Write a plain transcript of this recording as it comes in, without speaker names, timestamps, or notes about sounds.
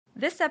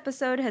This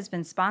episode has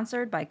been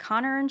sponsored by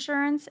Connor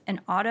Insurance,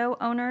 an auto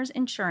owner's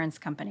insurance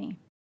company.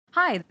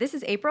 Hi, this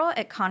is April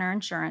at Connor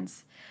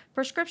Insurance.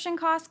 Prescription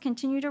costs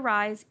continue to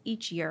rise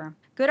each year.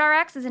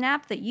 GoodRx is an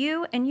app that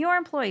you and your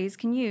employees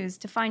can use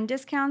to find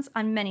discounts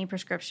on many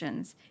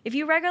prescriptions. If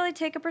you regularly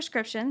take a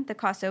prescription that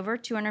costs over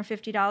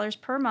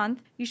 $250 per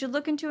month, you should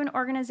look into an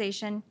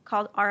organization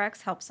called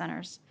RX Help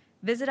Centers.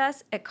 Visit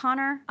us at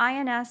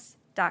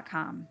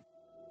connorins.com.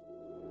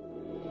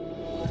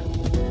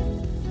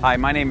 Hi,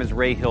 my name is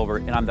Ray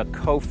Hilbert, and I'm the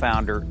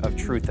co-founder of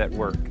Truth at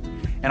Work.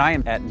 And I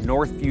am at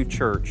Northview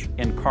Church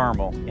in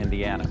Carmel,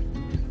 Indiana.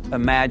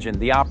 Imagine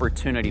the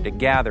opportunity to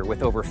gather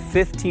with over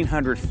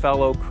 1,500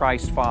 fellow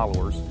Christ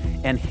followers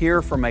and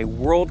hear from a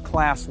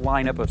world-class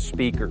lineup of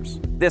speakers.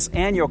 This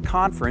annual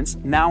conference,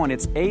 now in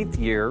its 8th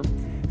year,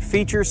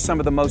 features some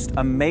of the most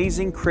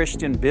amazing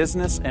Christian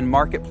business and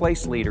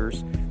marketplace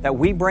leaders that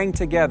we bring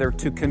together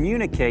to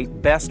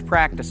communicate best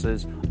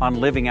practices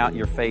on living out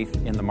your faith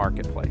in the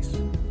marketplace.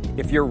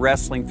 If you're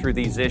wrestling through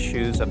these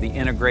issues of the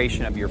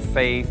integration of your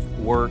faith,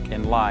 work,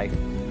 and life,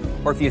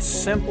 or if you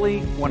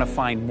simply want to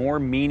find more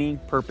meaning,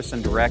 purpose,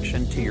 and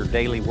direction to your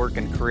daily work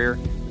and career,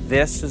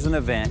 this is an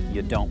event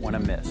you don't want to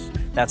miss.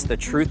 That's the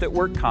Truth at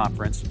Work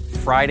Conference,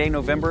 Friday,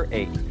 November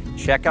 8th.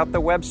 Check out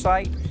the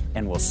website,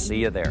 and we'll see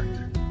you there.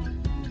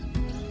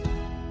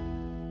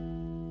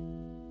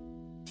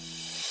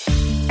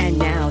 And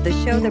now, the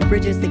show that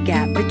bridges the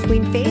gap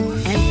between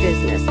faith and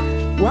business.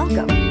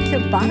 Welcome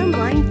to Bottom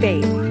Line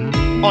Faith.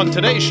 On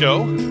today's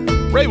show,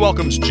 Ray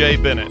welcomes Jay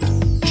Bennett,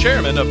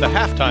 chairman of the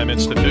Halftime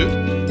Institute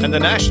and the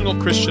National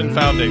Christian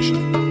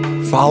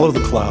Foundation. Follow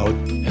the cloud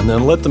and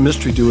then let the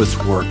mystery do its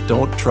work.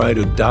 Don't try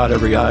to dot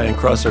every I and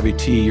cross every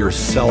T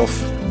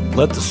yourself.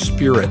 Let the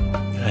Spirit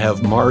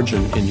have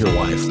margin in your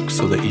life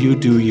so that you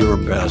do your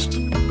best,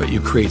 but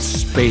you create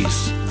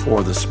space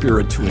for the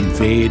Spirit to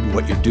invade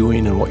what you're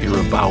doing and what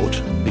you're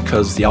about,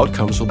 because the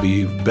outcomes will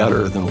be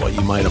better than what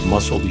you might have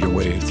muscled your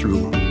way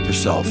through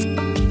yourself.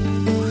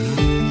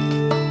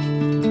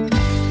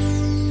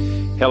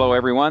 Hello,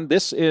 everyone.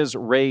 This is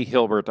Ray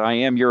Hilbert. I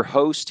am your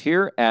host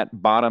here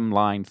at Bottom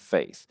Line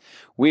Faith.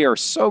 We are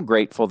so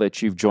grateful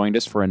that you've joined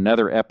us for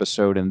another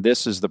episode, and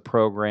this is the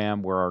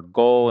program where our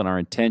goal and our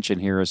intention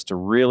here is to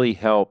really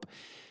help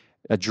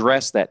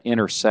address that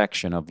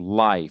intersection of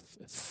life,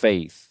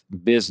 faith,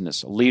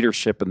 business,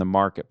 leadership in the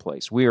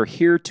marketplace. We are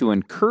here to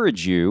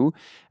encourage you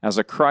as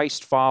a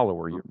Christ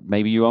follower.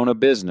 Maybe you own a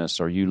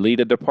business, or you lead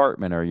a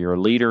department, or you're a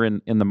leader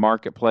in the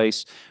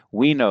marketplace.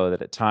 We know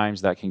that at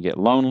times that can get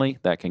lonely,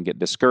 that can get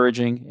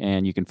discouraging,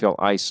 and you can feel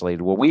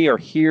isolated. Well, we are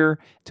here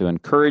to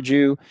encourage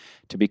you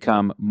to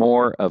become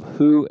more of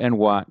who and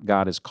what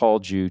God has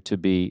called you to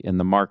be in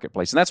the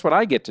marketplace. And that's what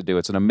I get to do.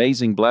 It's an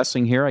amazing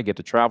blessing here. I get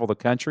to travel the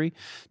country,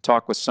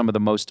 talk with some of the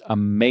most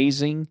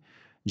amazing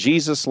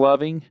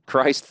Jesus-loving,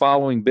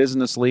 Christ-following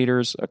business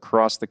leaders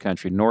across the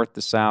country, north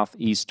to south,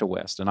 east to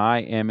west. And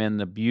I am in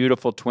the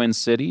beautiful Twin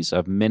Cities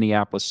of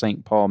Minneapolis,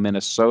 St. Paul,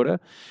 Minnesota.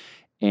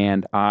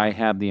 And I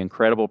have the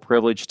incredible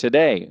privilege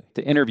today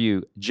to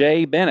interview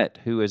Jay Bennett,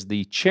 who is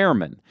the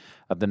chairman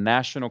of the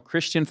National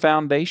Christian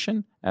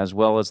Foundation, as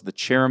well as the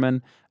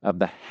chairman of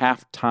the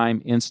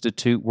Halftime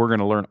Institute. We're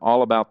going to learn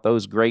all about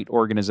those great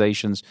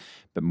organizations,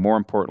 but more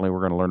importantly,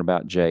 we're going to learn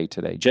about Jay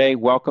today. Jay,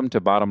 welcome to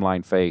Bottom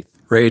Line Faith.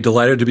 Ray,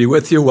 delighted to be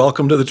with you.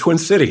 Welcome to the Twin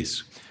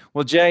Cities.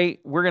 Well, Jay,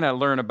 we're going to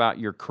learn about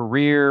your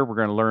career. We're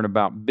going to learn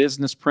about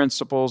business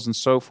principles and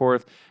so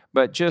forth.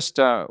 But just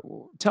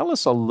tell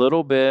us a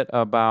little bit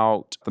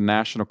about the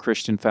National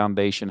Christian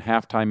Foundation,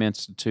 Halftime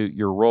Institute,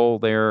 your role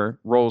there,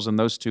 roles in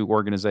those two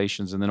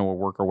organizations, and then we'll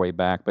work our way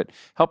back. But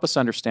help us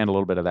understand a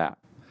little bit of that.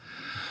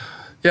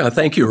 Yeah,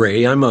 thank you,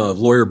 Ray. I'm a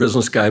lawyer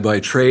business guy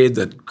by trade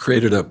that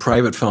created a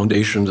private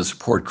foundation to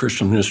support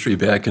Christian ministry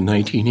back in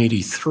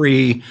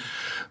 1983.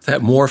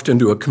 That morphed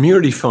into a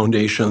community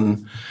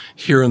foundation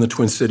here in the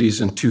Twin Cities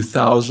in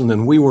 2000,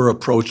 and we were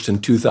approached in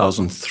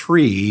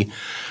 2003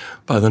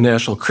 by the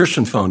National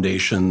Christian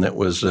Foundation that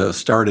was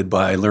started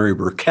by Larry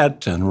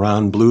Burkett and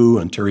Ron Blue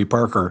and Terry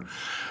Parker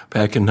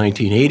back in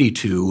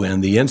 1982,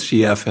 and the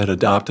NCF had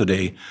adopted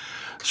a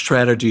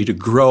strategy to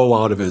grow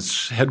out of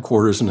its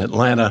headquarters in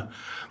Atlanta,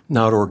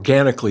 not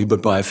organically,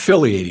 but by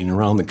affiliating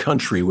around the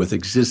country with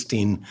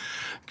existing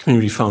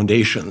community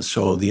foundations.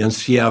 So the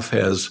NCF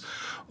has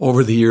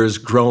over the years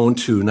grown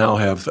to now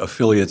have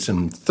affiliates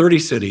in 30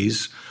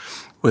 cities,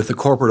 with the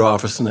corporate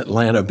office in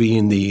Atlanta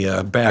being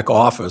the back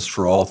office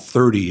for all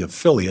 30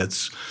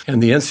 affiliates.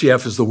 And the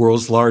NCF is the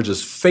world's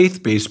largest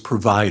faith-based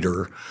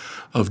provider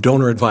of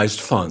donor-advised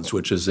funds,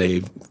 which is the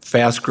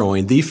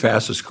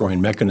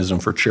fastest-growing mechanism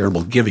for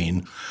charitable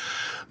giving.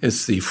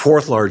 It's the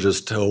fourth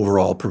largest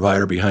overall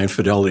provider behind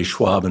Fidelity,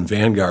 Schwab, and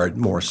Vanguard,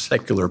 more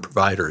secular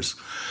providers.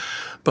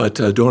 But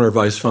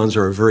donor-advised funds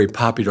are a very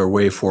popular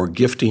way for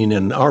gifting,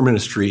 and our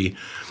ministry,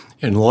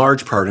 in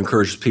large part,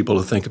 encourages people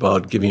to think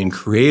about giving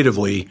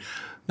creatively,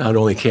 not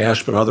only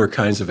cash, but other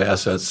kinds of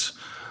assets,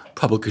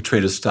 publicly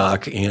traded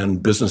stock,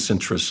 and business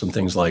interests and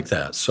things like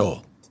that.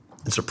 So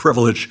it's a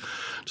privilege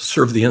to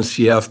serve the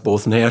NCF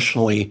both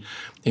nationally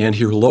and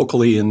here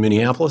locally in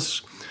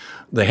Minneapolis.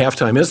 The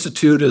Halftime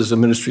Institute is a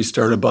ministry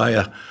started by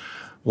a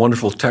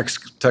wonderful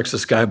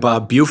Texas guy,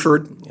 Bob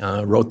Buford,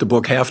 wrote the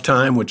book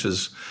Halftime, which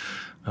is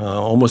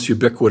almost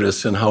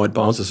ubiquitous in how it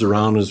bounces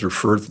around and is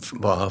referred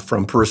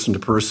from person to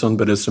person.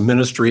 But it's a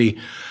ministry,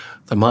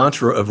 the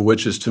mantra of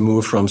which is to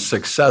move from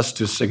success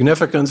to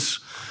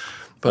significance.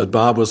 But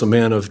Bob was a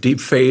man of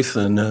deep faith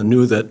and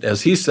knew that,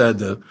 as he said,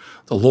 the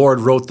Lord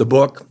wrote the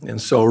book.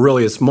 And so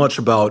really it's much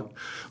about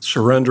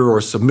surrender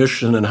or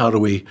submission and how do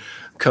we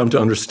come to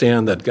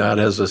understand that God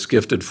has us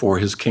gifted for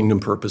his kingdom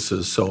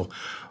purposes. So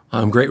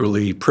I'm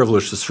greatly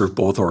privileged to serve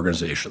both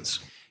organizations.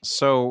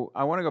 So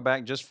I want to go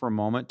back just for a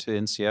moment to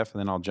NCF, and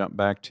then I'll jump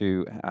back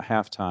to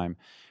Halftime.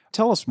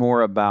 Tell us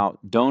more about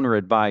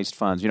donor-advised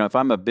funds. If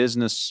I'm a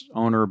business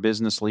owner,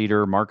 business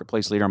leader,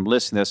 marketplace leader, I'm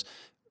listening to this.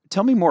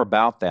 Tell me more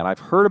about that. I've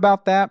heard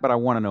about that, but I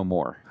want to know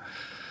more.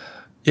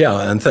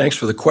 Yeah, and thanks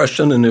for the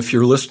question. And if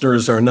your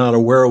listeners are not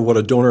aware of what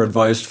a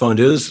donor-advised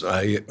fund is,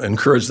 I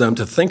encourage them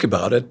to think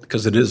about it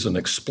because it is an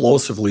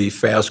explosively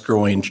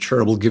fast-growing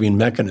charitable giving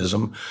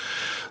mechanism.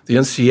 The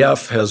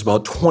NCF has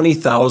about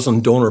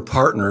 20,000 donor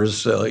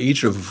partners,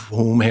 each of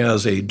whom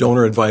has a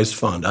donor-advised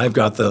fund. I've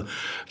got the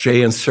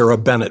Jay and Sarah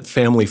Bennett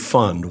Family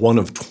Fund, one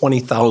of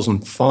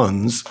 20,000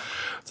 funds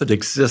that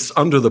exists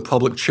under the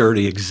public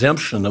charity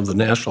exemption of the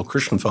National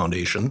Christian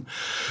Foundation.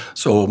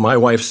 So my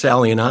wife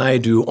Sally and I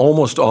do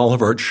almost all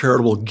of our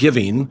charitable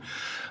giving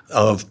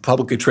of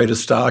publicly traded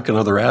stock and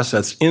other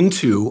assets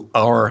into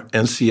our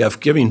NCF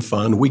giving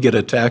fund. We get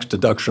a tax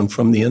deduction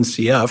from the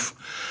NCF.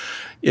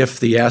 If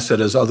the asset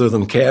is other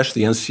than cash,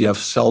 the NCF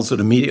sells it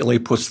immediately,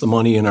 puts the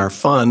money in our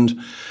fund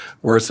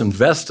where it's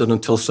invested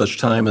until such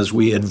time as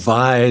we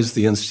advise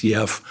the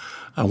NCF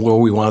on where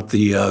we want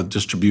the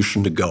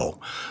distribution to go.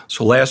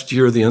 So last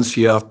year, the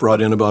NCF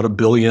brought in about $1.8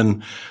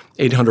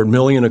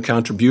 billion of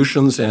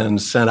contributions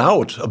and sent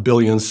out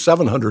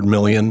 $1.7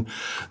 billion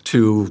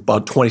to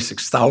about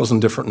 26,000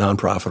 different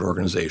nonprofit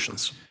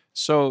organizations.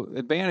 So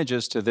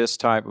advantages to this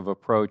type of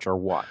approach are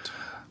what?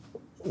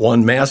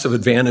 One massive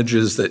advantage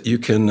is that you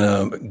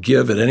can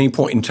give at any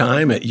point in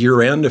time at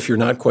year end. If you're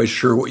not quite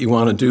sure what you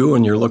want to do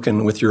and you're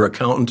looking with your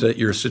accountant at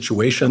your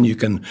situation, you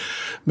can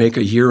make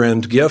a year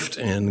end gift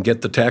and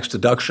get the tax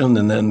deduction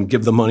and then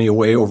give the money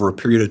away over a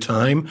period of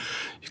time.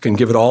 You can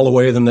give it all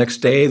away the next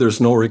day.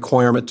 There's no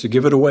requirement to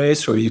give it away.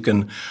 So you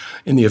can,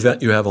 in the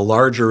event you have a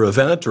larger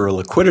event or a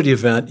liquidity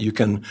event, you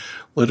can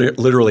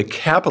literally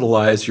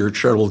capitalize your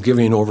charitable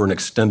giving over an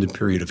extended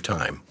period of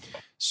time.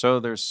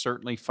 So there's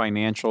certainly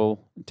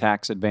financial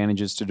tax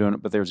advantages to doing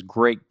it, but there's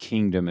great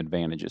kingdom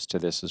advantages to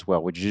this as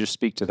well. Would you just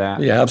speak to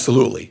that? Yeah,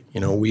 absolutely.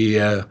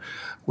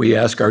 We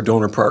ask our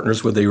donor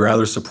partners, would they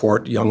rather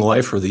support Young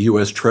Life or the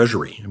U.S.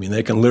 Treasury? I mean,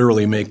 they can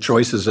literally make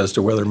choices as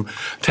to whether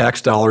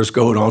tax dollars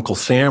go to Uncle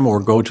Sam or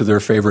go to their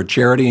favorite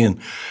charity.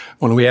 And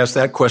when we ask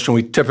that question,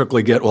 we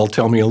typically get, well,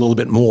 tell me a little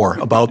bit more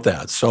about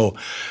that. So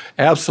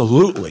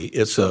absolutely,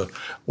 it's a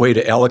way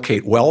to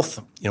allocate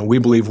wealth. We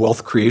believe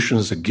wealth creation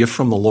is a gift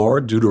from the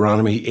Lord.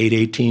 Deuteronomy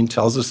 8:18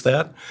 tells us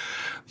that.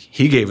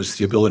 He gave us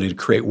the ability to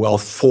create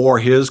wealth for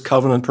his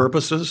covenant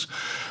purposes.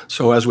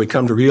 So as we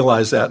come to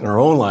realize that in our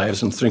own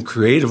lives and think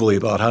creatively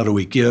about how do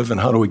we give and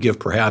how do we give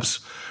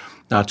perhaps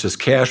not just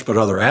cash but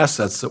other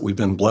assets that we've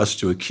been blessed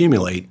to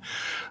accumulate,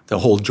 the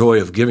whole joy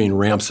of giving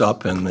ramps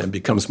up and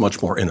becomes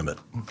much more intimate.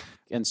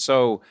 And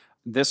so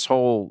this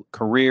whole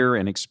career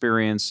and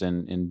experience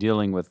in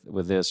dealing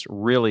with this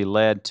really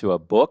led to a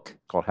book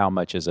called How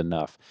Much Is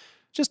Enough?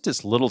 Just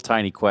this little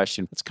tiny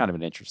question. It's kind of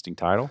an interesting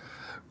title.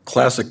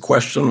 Classic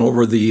question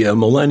over the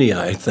millennia,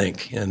 I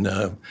think. And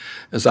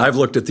as I've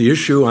looked at the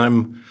issue,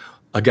 I'm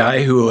a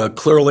guy who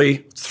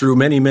clearly, through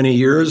many, many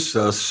years,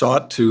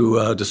 sought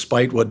to,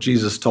 despite what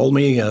Jesus told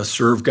me,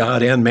 serve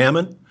God and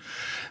mammon.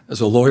 As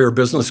a lawyer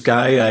business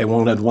guy, I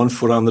wanted one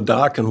foot on the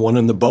dock and one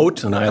in the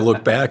boat, and I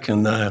look back,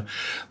 and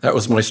that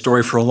was my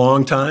story for a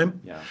long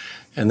time. Yeah.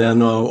 And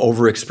then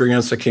over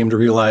experience, I came to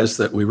realize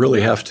that we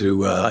really have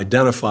to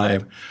identify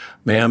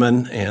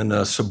mammon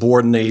and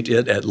subordinate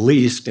it at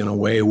least in a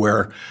way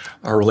where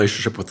our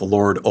relationship with the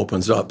Lord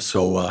opens up.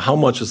 So how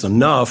much is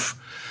enough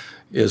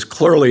is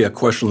clearly a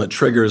question that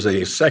triggers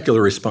a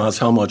secular response.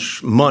 How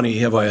much money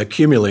have I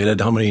accumulated?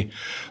 How many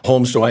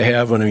homes do I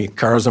have? How many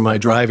cars am I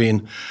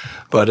driving?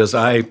 But as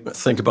I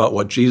think about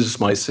what Jesus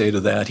might say to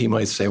that, he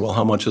might say, well,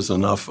 how much is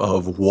enough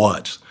of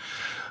what?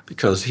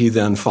 Because he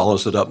then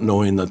follows it up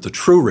knowing that the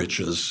true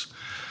riches,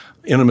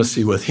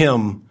 intimacy with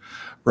him,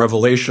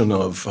 revelation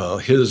of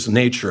his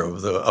nature,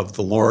 of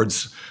the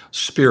Lord's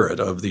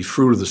Spirit, of the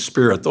fruit of the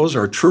Spirit, those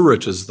are true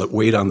riches that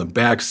wait on the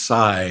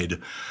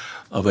backside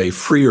of a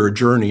freer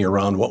journey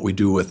around what we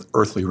do with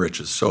earthly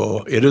riches.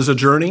 So it is a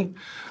journey.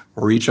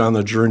 We're each on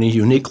the journey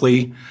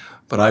uniquely,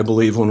 but I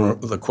believe when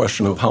the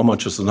question of how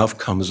much is enough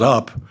comes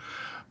up,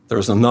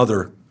 there's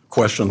another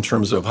question in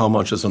terms of how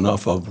much is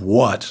enough of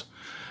what.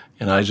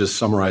 And I just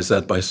summarize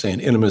that by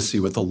saying intimacy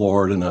with the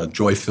Lord and a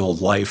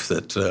joy-filled life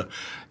that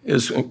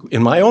is,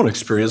 in my own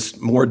experience,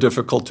 more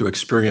difficult to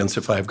experience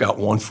if I've got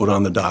one foot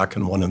on the dock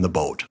and one in the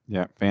boat.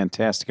 Yeah,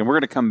 fantastic. And we're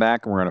going to come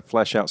back and we're going to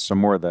flesh out some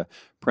more of the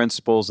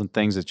principles and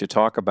things that you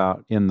talk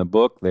about in the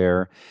book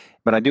there.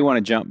 But I do want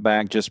to jump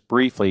back just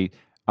briefly.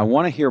 I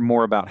want to hear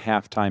more about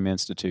Halftime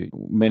Institute.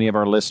 Many of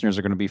our listeners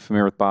are going to be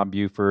familiar with Bob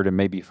Buford and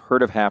maybe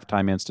heard of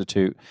Halftime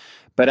Institute.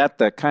 But at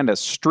the kind of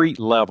street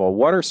level,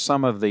 what are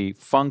some of the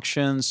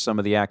functions, some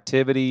of the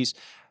activities?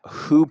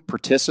 Who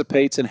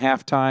participates in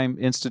Halftime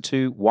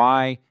Institute?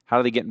 Why? How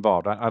do they get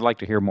involved? I'd like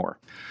to hear more.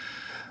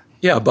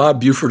 Yeah,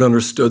 Bob Buford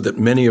understood that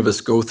many of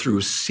us go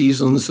through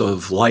seasons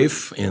of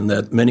life and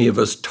that many of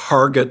us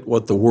target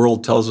what the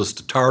world tells us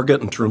to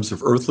target in terms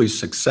of earthly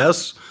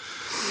success.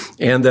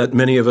 And that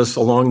many of us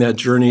along that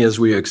journey, as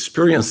we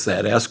experience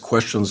that, ask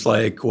questions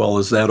like, well,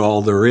 is that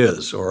all there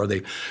is? Or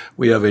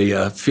we have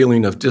a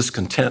feeling of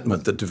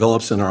discontentment that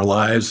develops in our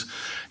lives.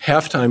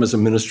 Halftime is a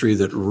ministry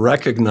that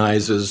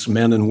recognizes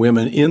men and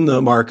women in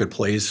the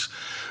marketplace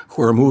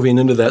who are moving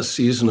into that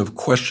season of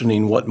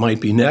questioning what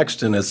might be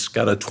next. And it's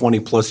got a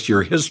 20-plus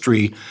year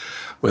history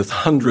with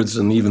hundreds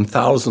and even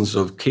thousands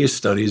of case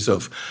studies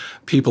of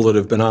people that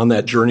have been on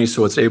that journey,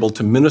 so it's able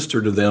to minister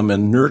to them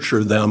and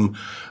nurture them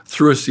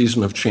through a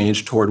season of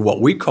change toward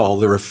what we call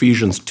their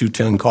Ephesians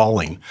 2:10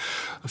 calling.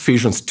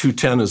 Ephesians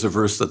 2:10 is a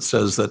verse that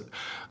says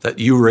that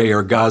you, Ray,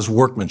 are God's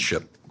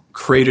workmanship,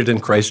 created in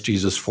Christ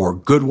Jesus for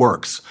good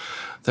works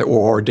that were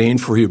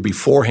ordained for you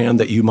beforehand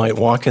that you might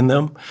walk in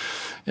them.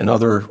 In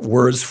other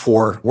words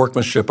for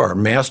workmanship are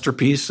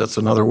masterpiece. That's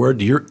another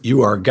word.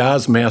 You are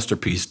God's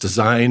masterpiece,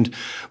 designed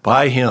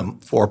by Him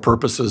for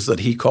purposes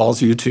that He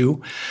calls you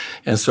to.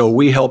 And so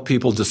we help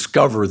people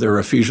discover their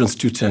Ephesians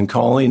 2:10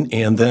 calling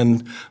and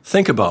then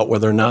think about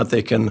whether or not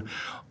they can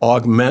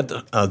augment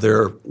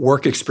their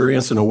work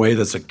experience in a way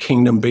that's a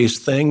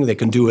kingdom-based thing. They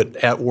can do it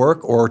at work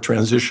or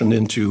transition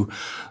into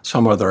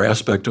some other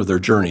aspect of their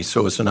journey.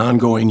 So it's an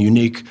ongoing,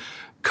 unique,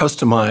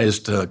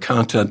 customized,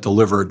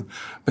 content-delivered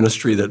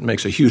ministry that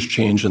makes a huge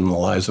change in the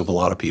lives of a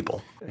lot of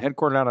people.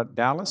 Headquartered out of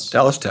Dallas?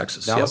 Dallas,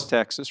 Texas. Dallas, yep.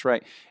 Texas,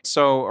 right.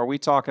 So are we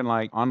talking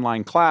like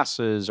online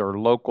classes or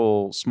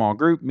local small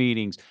group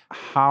meetings?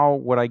 How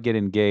would I get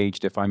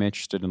engaged if I'm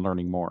interested in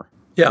learning more?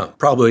 Yeah,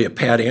 probably a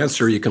pat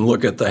answer. You can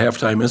look at the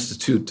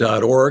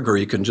halftimeinstitute.org or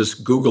you can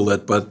just Google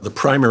it, but the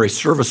primary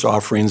service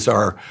offerings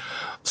are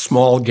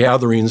small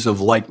gatherings of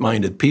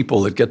like-minded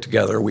people that get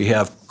together. We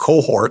have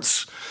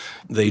cohorts.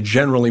 They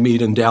generally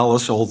meet in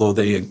Dallas, although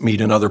they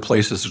meet in other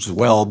places as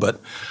well,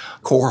 but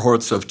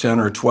cohorts of 10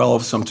 or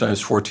 12,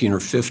 sometimes 14 or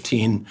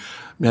 15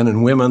 men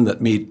and women that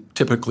meet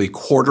typically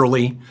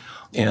quarterly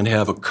and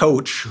have a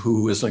coach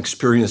who is an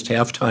experienced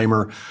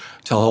half-timer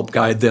to help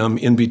guide them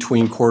in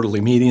between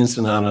quarterly meetings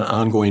and on an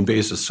ongoing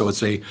basis. So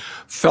it's a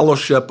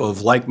fellowship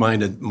of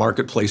like-minded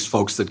marketplace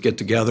folks that get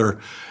together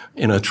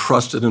in a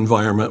trusted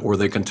environment where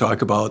they can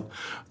talk about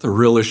the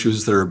real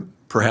issues that are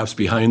perhaps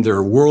behind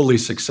their worldly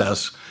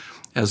success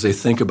as they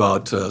think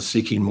about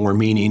seeking more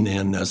meaning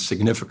and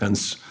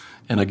significance.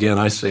 And again,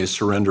 I say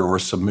surrender or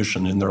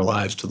submission in their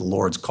lives to the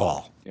Lord's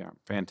call. Yeah,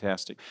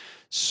 fantastic.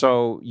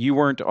 So you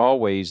weren't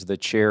always the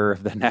chair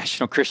of the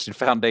National Christian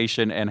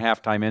Foundation and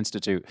Halftime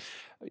Institute.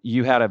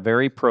 You had a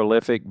very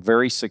prolific,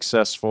 very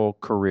successful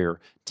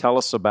career. Tell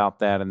us about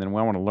that, and then we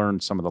want to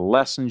learn some of the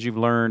lessons you've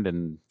learned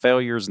and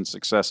failures and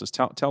successes.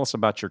 Tell us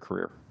about your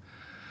career.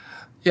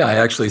 Yeah, I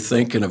actually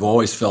think and have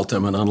always felt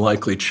I'm an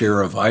unlikely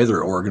chair of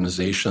either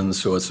organization,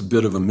 so it's a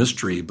bit of a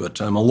mystery. But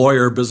I'm a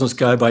lawyer, business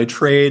guy by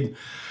trade,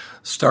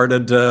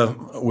 started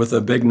with a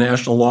big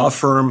national law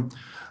firm.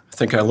 I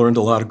think I learned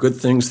a lot of good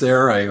things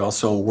there. I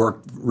also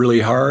worked really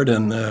hard,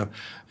 and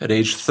at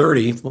age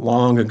 30,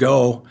 long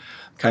ago,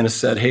 kind of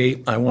said,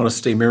 hey, I want to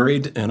stay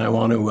married, and I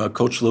want to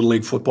coach Little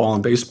League football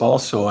and baseball.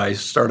 So I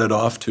started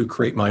off to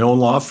create my own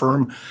law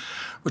firm,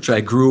 which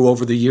I grew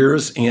over the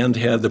years and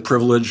had the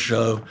privilege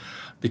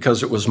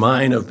because it was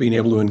mine, of being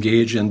able to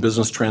engage in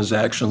business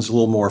transactions, a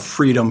little more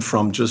freedom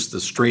from just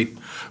the straight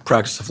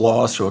practice of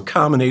law. So a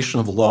combination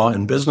of law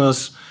and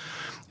business.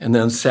 And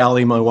then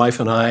Sally, my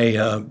wife, and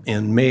I,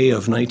 in May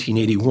of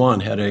 1981,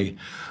 had a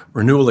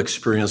renewal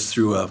experience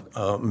through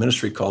a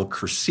ministry called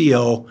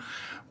Curcio,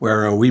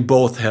 where we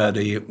both had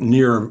a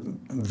near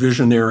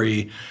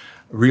visionary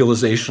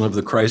realization of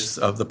the price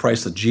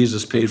that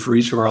Jesus paid for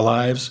each of our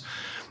lives.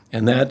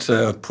 And that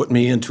put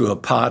me into a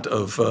pot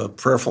of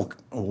prayerful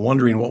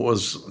wondering what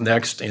was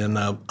next, and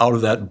out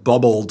of that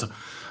bubbled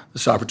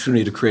this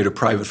opportunity to create a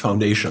private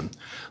foundation.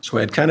 So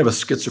I had kind of a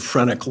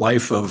schizophrenic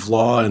life of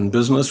law and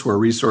business where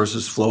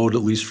resources flowed,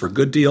 at least for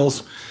good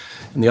deals.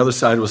 And the other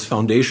side was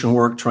foundation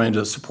work, trying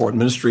to support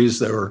ministries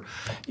that were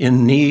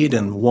in need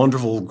and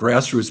wonderful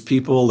grassroots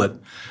people that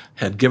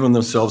had given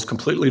themselves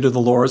completely to the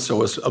Lord. So it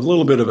was a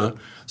little bit of a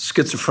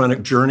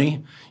schizophrenic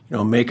journey. You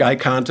know, make eye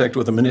contact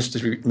with a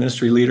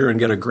ministry leader and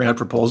get a grant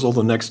proposal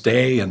the next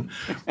day and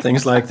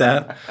things like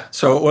that.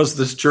 So it was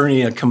this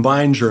journey, a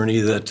combined journey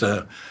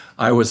that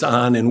I was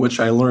on, in which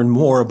I learned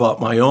more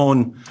about my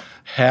own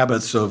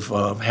habits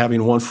of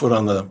having one foot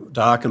on the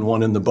dock and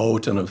one in the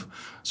boat, and of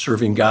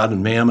serving God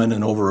and mammon.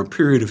 And over a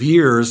period of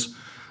years,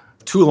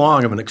 too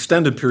long of an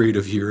extended period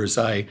of years,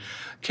 I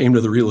came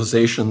to the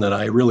realization that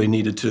I really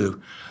needed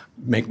to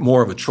make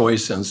more of a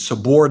choice and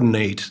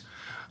subordinate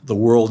the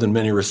world in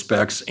many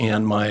respects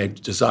and my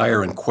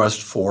desire and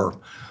quest for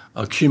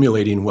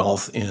accumulating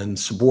wealth, and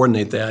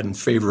subordinate that in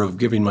favor of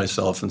giving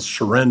myself and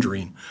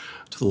surrendering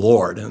to the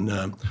Lord.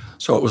 And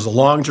so it was a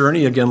long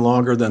journey, again,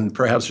 longer than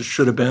perhaps it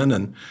should have been,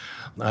 and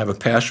I have a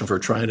passion for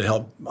trying to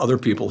help other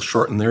people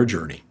shorten their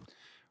journey.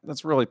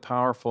 That's really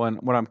powerful.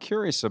 And what I'm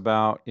curious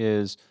about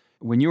is,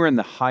 when you were in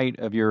the height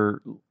of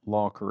your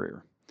law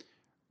career,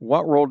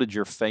 what role did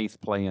your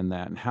faith play in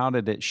that, and how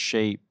did it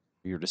shape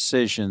your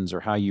decisions or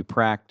how you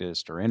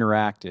practiced or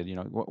interacted?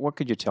 What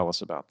could you tell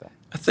us about that?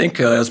 I think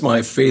as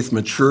my faith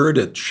matured,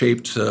 it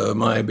shaped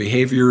my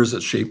behaviors,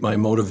 it shaped my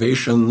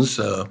motivations.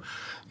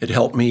 It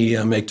helped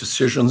me make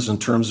decisions in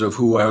terms of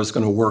who I was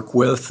going to work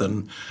with,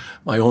 and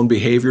my own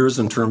behaviors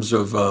in terms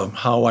of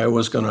how I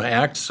was going to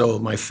act. So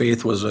my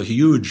faith was a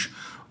huge,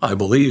 I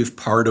believe,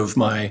 part of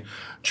my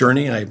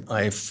journey.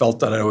 I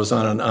felt that I was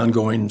on an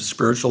ongoing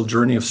spiritual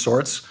journey of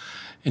sorts,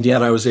 and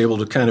yet I was able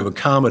to kind of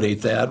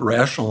accommodate that,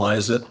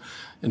 rationalize it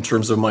in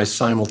terms of my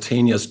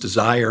simultaneous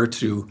desire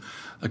to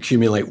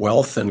accumulate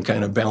wealth and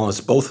kind of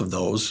balance both of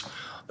those.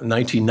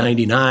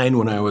 1999,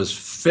 when I was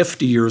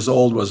 50 years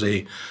old, was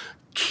a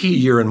key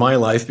year in my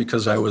life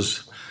because I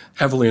was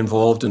heavily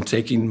involved in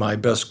taking my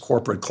best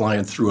corporate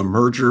client through a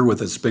merger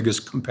with its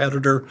biggest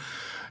competitor,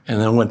 and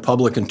then went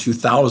public in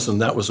 2000.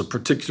 That was a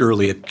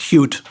particularly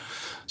acute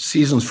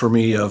season for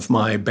me of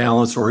my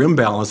balance or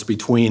imbalance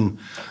between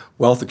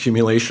wealth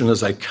accumulation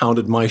as I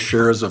counted my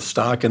shares of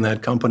stock in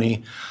that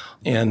company,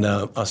 and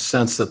a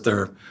sense that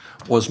there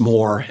was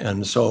more.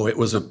 And so it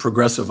was a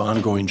progressive,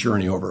 ongoing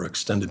journey over an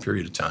extended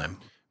period of time.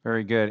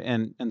 Very good.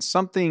 And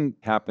something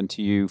happened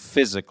to you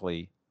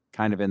physically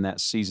kind of in that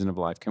season of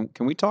life.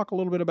 Can we talk a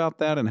little bit about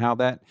that and how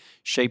that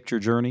shaped your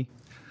journey?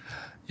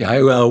 Yeah,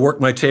 I worked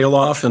my tail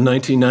off in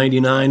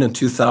 1999 and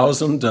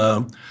 2000.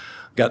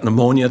 Got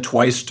pneumonia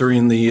twice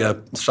during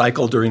the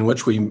cycle during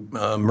which we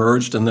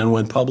merged and then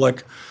went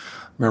public.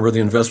 Remember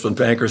the investment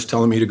bankers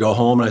telling me to go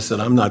home, and I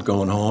said, I'm not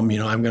going home.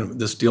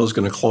 This deal is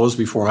going to close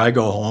before I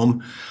go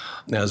home,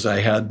 as I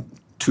had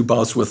 2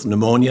 bouts with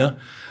pneumonia.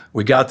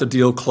 We got the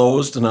deal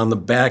closed, and on the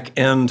back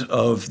end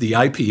of the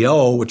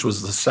IPO, which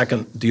was the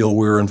second deal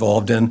we were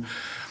involved in,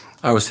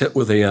 I was hit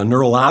with a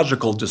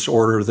neurological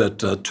disorder that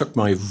took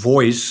my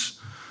voice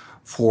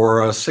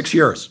for 6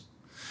 years.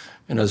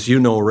 And as you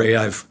know, Ray,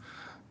 I've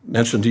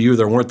mentioned to you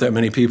there weren't that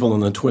many people in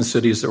the Twin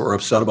Cities that were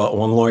upset about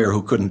one lawyer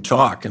who couldn't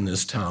talk in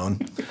this town.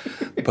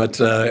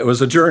 But it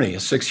was a journey, a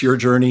 6-year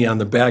journey on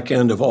the back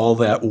end of all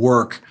that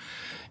work,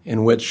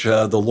 in which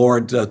the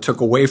Lord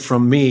took away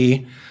from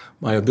me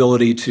my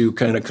ability to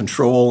kind of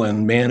control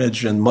and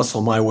manage and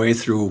muscle my way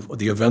through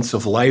the events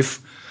of life.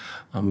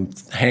 I'm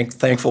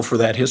thankful for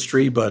that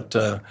history, but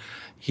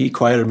he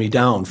quieted me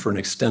down for an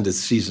extended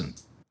season.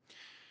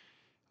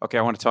 Okay,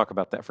 I want to talk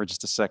about that for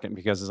just a second,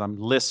 because as I'm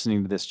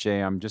listening to this, Jay,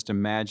 I'm just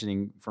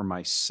imagining for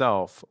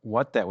myself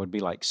what that would be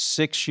like.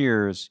 6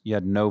 years, you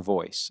had no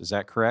voice. Is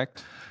that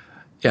correct?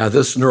 Yeah,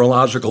 this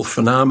neurological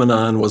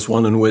phenomenon was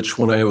one in which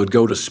when I would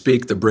go to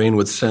speak, the brain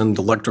would send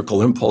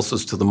electrical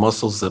impulses to the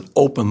muscles that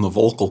open the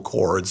vocal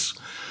cords.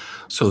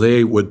 So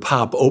they would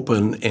pop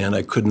open, and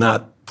I could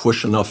not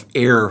push enough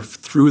air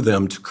through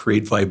them to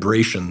create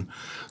vibration.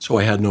 So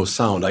I had no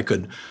sound. I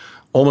could,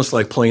 almost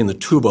like playing the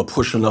tuba,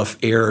 push enough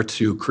air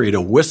to create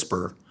a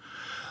whisper,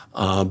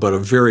 but a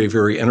very,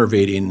 very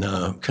enervating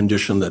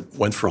condition that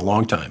went for a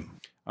long time.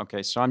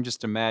 Okay, so I'm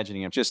just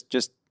imagining,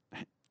 just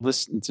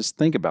listen, just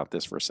think about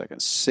this for a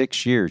second.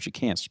 6 years, you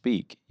can't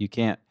speak. You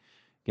can't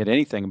get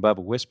anything above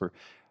a whisper.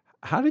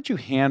 How did you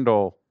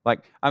handle,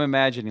 I'm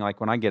imagining,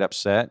 when I get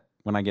upset,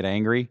 when I get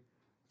angry,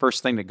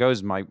 first thing that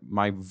goes,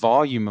 my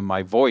volume of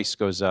my voice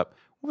goes up.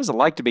 What was it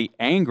like to be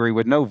angry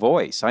with no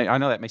voice? I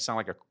know that may sound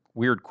like a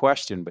weird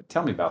question, but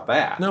tell me about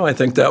that. No, I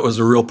think that was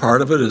a real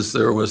part of it, is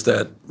there was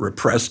that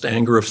repressed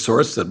anger of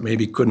sorts that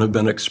maybe couldn't have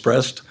been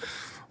expressed.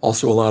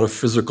 Also a lot of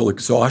physical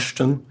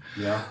exhaustion.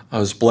 Yeah. I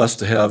was blessed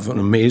to have an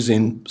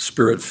amazing,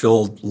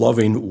 spirit-filled,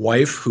 loving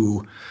wife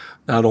who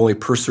not only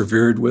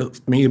persevered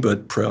with me,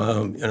 but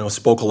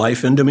spoke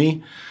life into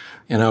me.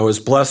 And I was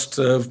blessed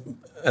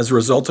as a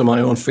result of my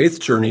own faith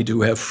journey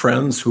to have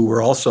friends who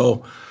were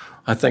also,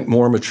 I think,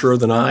 more mature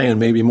than I and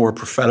maybe more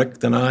prophetic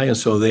than I. And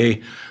so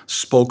they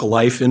spoke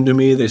life into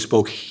me. They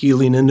spoke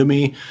healing into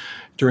me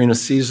during a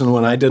season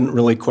when I didn't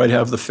really quite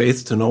have the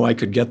faith to know I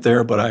could get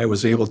there, but I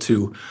was able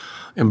to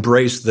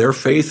embrace their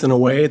faith in a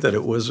way that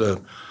it was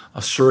a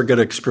surrogate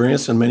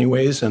experience in many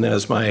ways. And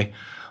as my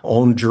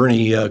own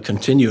journey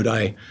continued,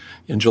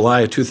 in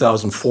July of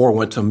 2004,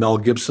 went to Mel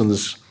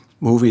Gibson's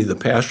movie, The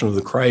Passion of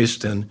the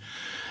Christ. And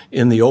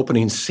in the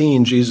opening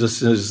scene,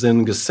 Jesus is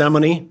in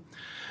Gethsemane,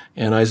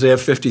 and Isaiah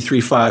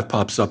 53:5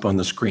 pops up on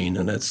the screen.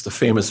 And it's the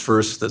famous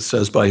verse that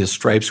says, by his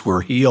stripes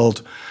we're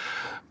healed.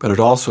 But it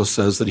also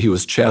says that he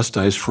was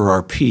chastised for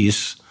our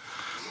peace.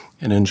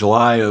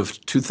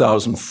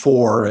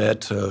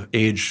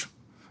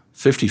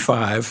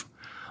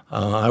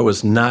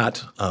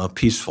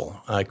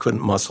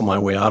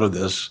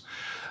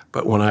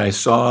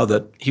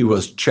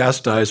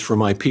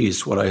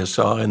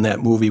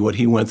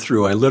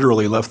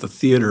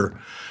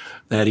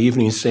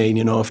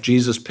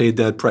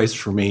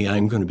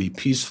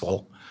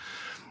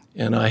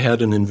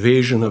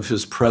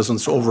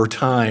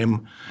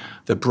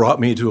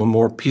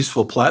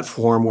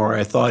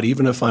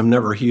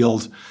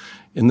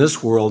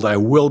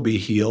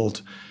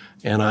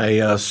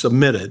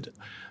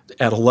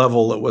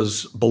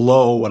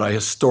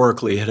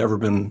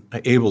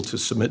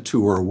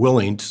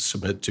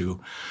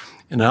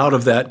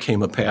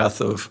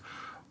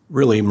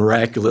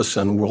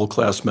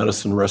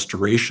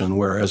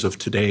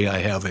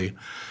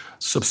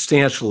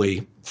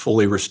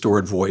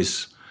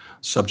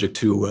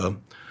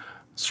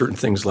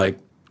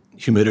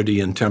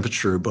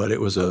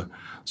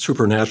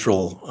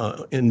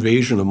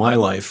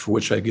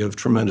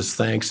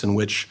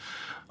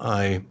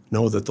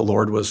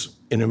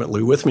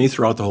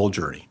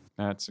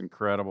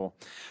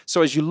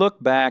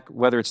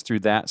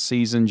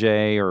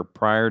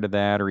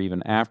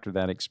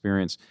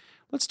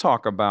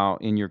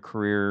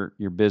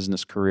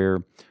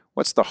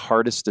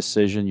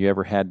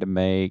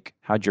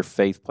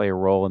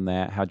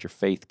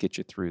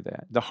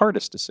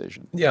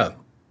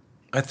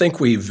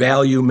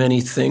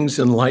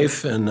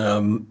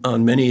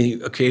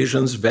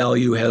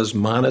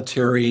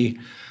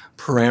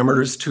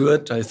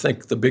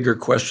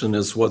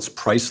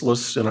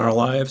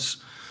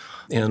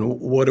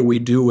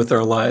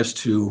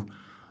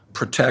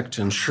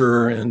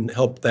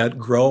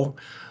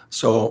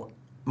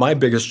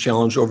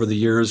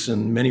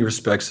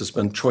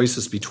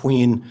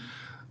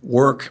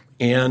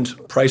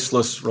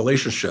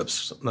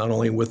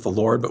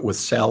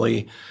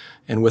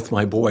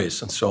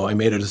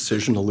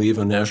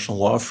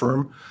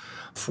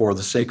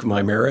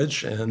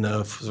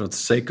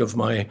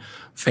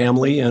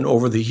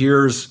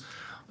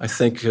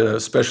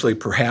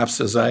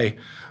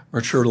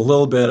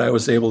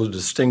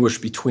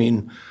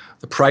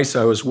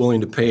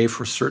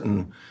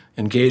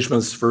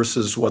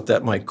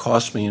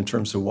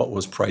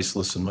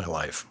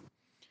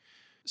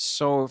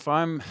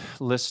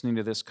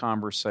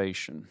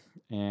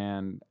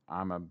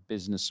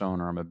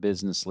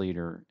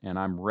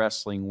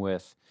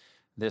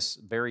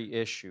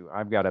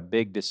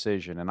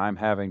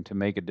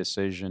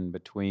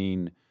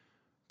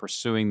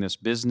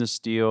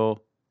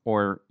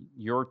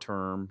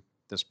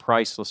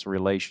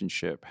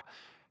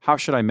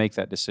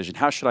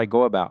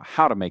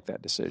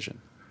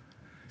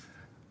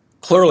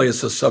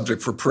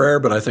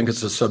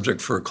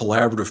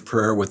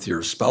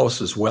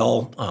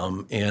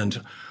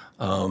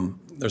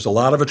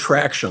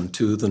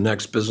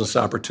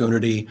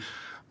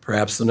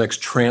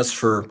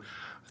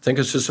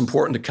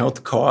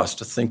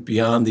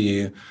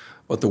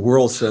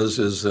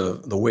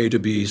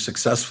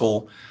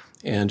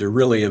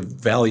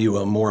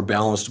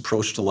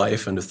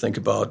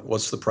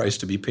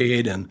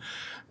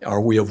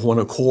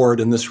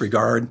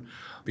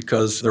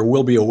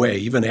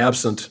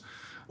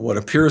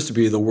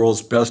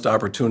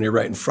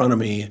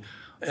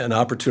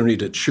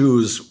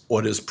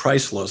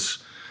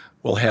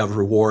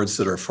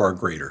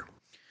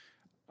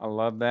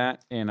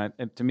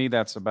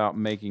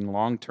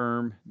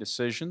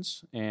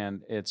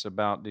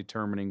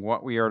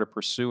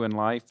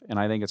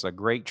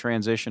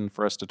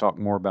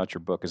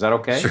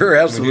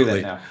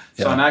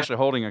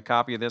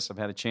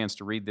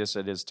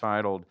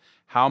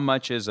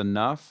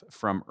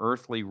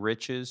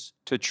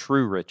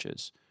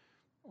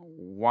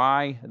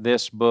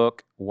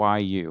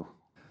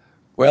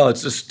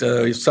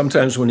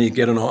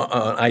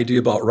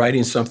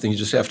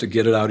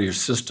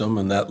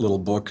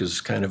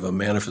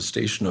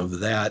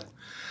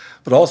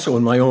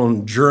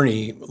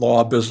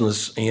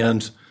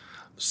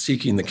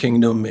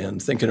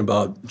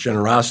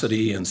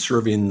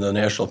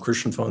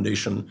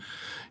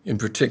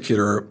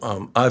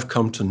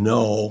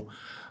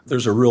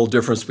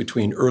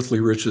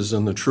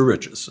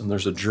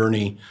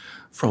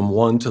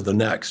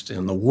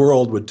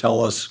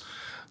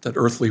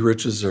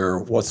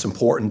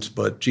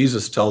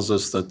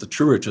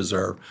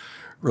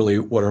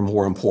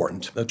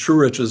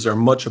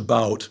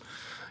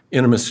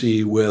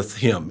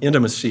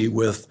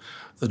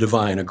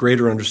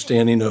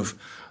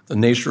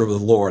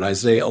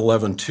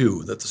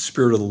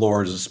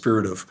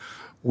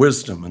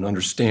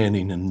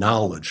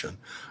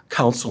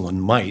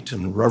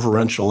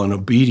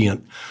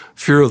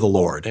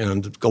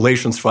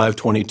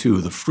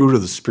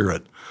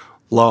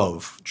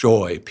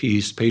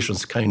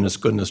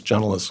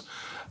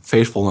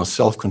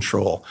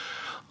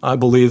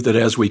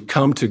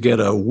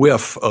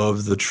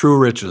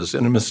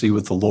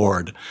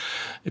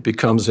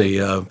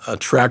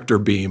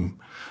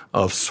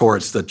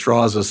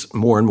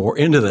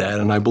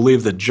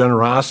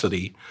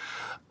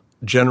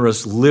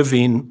 generous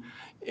living,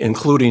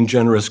 including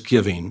generous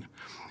giving,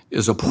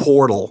 is a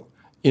portal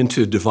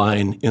into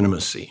divine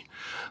intimacy.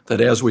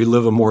 That as we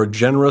live a more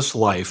generous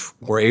life,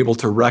 we're able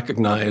to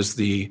recognize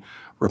the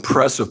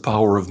repressive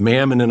power of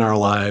mammon in our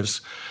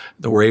lives,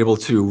 that we're able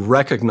to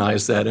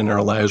recognize that in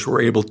our lives,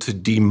 we're able to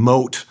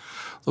demote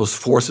those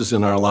forces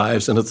in our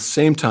lives. And at the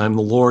same time,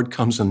 the Lord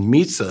comes and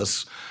meets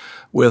us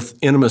with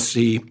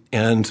intimacy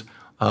and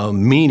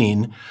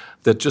meaning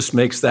that just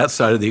makes that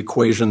side of the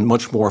equation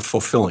much more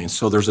fulfilling.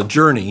 So there's a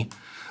journey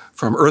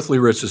from earthly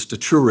riches to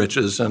true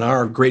riches, and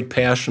our great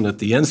passion at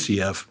the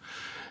NCF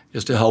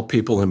is to help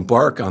people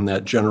embark on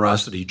that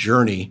generosity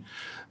journey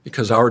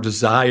because our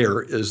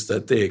desire is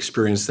that they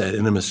experience that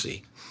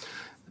intimacy.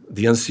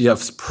 The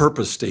NCF's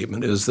purpose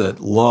statement is that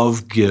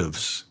love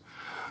gives.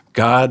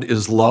 God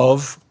is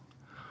love.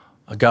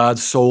 God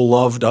so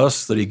loved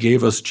us that he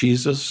gave us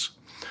Jesus.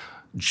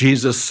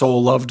 Jesus so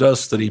loved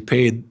us that he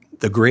paid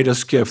the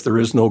greatest gift. There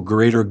is no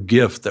greater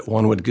gift that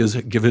one would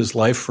give his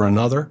life for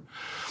another.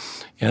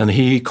 And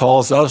he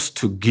calls us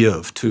to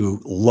give,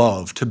 to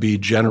love, to be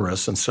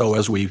generous. And so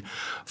as we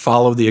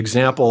follow the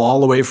example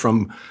all the way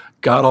from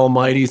God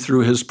Almighty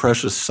through his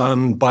precious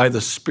Son by the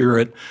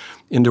Spirit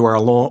into our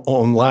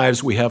own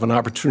lives, we have an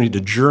opportunity to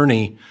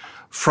journey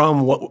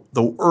from what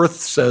the earth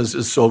says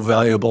is so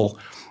valuable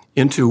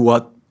into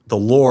what the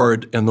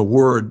Lord and the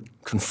Word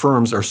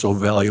confirms are so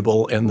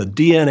valuable. And the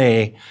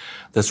DNA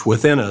that's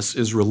within us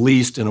is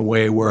released in a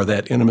way where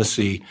that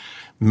intimacy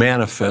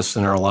manifests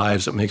in our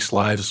lives. It makes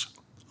lives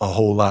a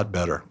whole lot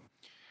better.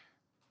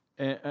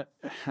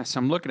 As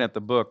I'm looking at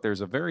the book,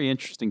 there's a very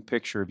interesting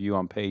picture of you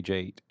on page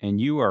 8,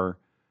 and you are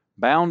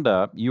bound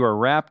up, you are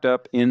wrapped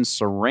up in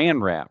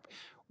saran wrap.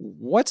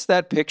 What's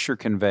that picture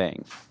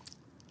conveying?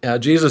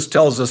 Jesus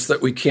tells us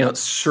that we can't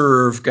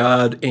serve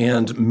God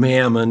and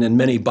mammon. In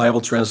many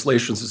Bible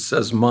translations, it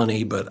says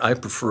money, but I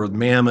prefer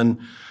mammon.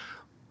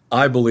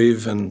 I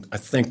believe, and I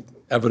think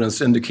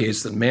evidence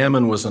indicates that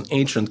mammon was an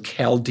ancient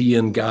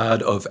Chaldean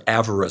god of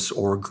avarice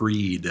or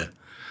greed.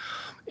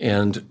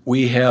 And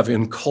we have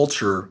in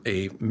culture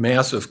a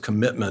massive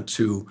commitment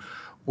to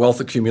wealth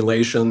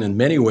accumulation, in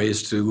many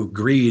ways to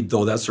greed,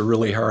 though that's a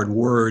really hard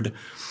word.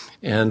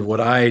 And what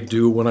I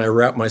do when I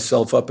wrap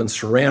myself up in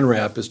saran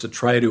wrap is to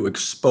try to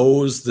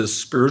expose this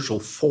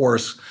spiritual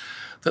force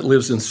that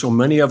lives in so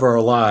many of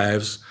our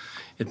lives.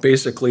 It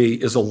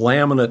basically is a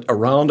laminate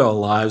around our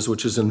lives,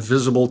 which is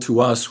invisible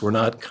to us. We're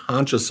not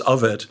conscious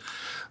of it,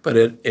 but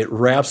it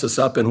wraps us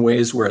up in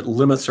ways where it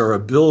limits our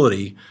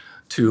ability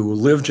to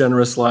live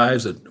generous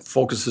lives. It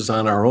focuses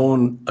on our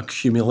own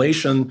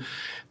accumulation.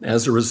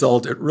 As a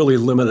result, it really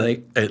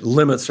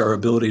limits our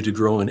ability to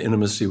grow in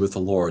intimacy with the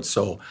Lord.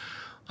 So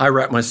I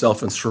wrap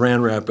myself in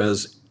saran wrap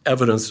as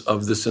evidence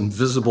of this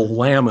invisible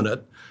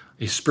laminate,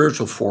 a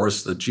spiritual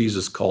force that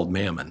Jesus called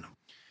mammon.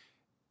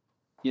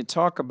 You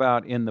talk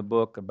about in the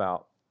book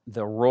about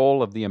the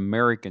role of the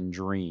American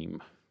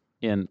dream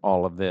in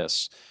all of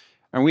this.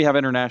 And we have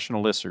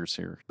international listeners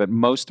here, but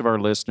most of our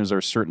listeners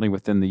are certainly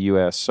within the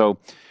U.S. So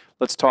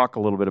let's talk a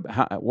little bit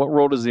about what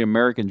role does the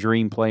American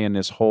dream play in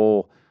this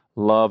whole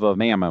love of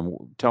mammon?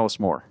 Tell us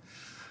more.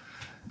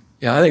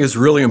 Yeah, I think it's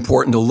really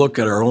important to look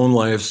at our own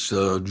lives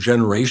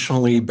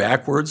generationally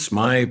backwards.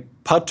 My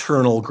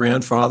paternal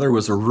grandfather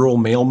was a rural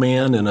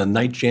mailman and a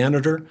night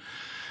janitor.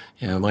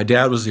 And my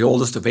dad was the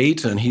oldest of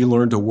 8, and he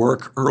learned to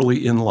work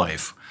early in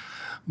life.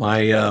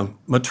 My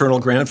maternal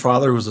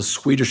grandfather was a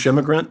Swedish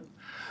immigrant,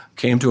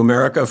 came to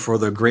America for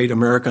the great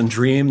American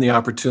dream, the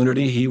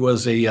opportunity. He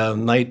was a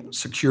night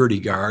security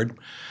guard,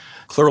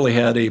 clearly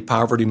had a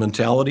poverty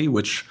mentality,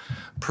 which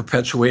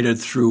perpetuated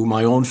through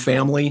my own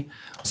family,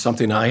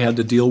 something I had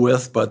to deal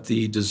with, but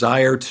the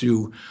desire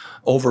to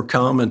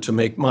overcome and to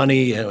make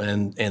money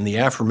and the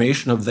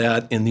affirmation of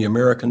that in the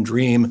American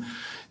dream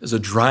is a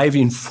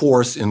driving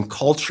force in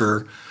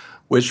culture,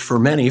 which for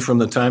many, from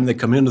the time they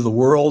come into the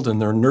world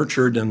and they're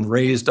nurtured and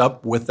raised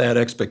up with that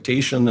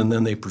expectation, and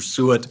then they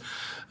pursue it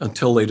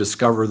until they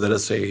discover that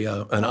it's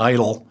an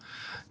idol.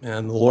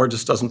 And the Lord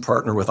just doesn't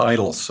partner with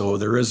idols. So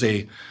there is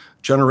a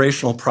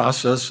generational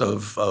process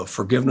of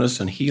forgiveness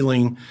and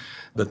healing,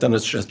 but then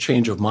it's just a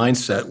change of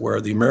mindset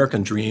where the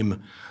American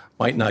dream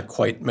might not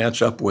quite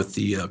match up with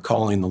the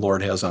calling the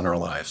Lord has on our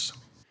lives.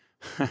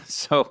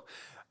 So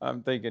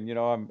I'm thinking,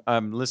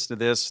 I'm listening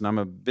to this, and I'm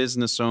a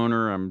business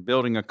owner. I'm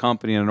building a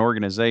company and an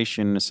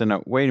organization. And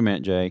saying, wait a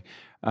minute, Jay,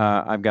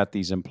 I've got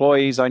these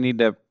employees I need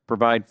to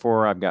provide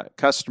for. I've got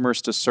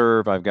customers to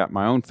serve. I've got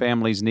my own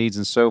family's needs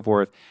and so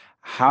forth.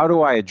 How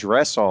do I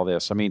address all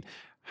this? I mean,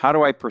 how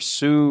do I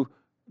pursue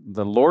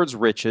the Lord's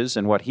riches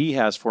and what He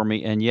has for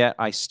me, and yet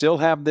I still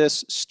have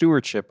this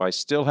stewardship, I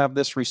still have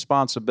this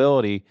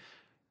responsibility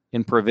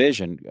in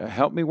provision?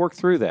 Help me work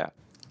through that.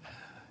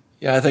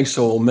 Yeah, I think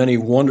so. Many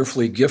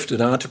wonderfully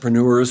gifted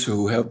entrepreneurs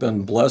who have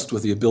been blessed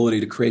with the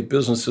ability to create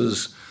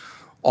businesses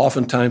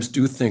oftentimes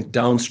do think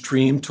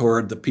downstream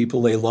toward the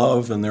people they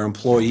love and their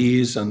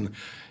employees and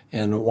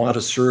want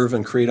to serve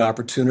and create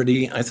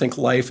opportunity. I think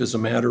life is a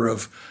matter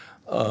of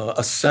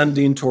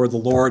ascending toward the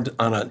Lord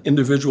on an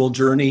individual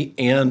journey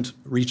and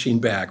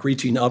reaching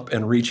up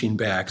and reaching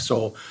back.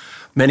 So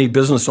many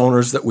business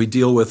owners that we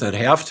deal with at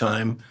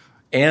Halftime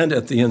and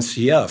at the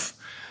NCF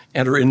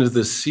enter into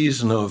this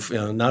season of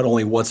not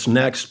only what's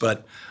next,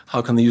 but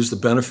how can they use the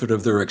benefit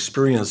of their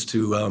experience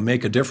to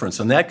make a difference.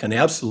 And that can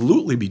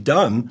absolutely be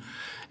done,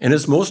 and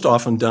is most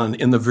often done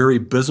in the very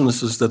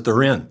businesses that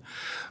they're in.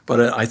 But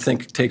I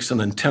think it takes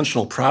an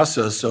intentional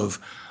process of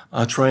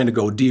trying to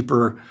go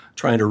deeper,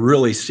 trying to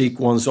really seek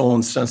one's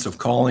own sense of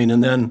calling,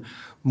 and then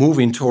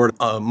moving toward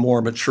a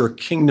more mature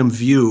kingdom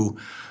view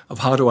of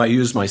how do I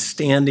use my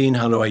standing,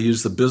 how do I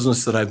use the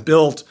business that I've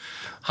built,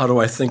 how do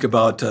I think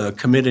about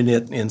committing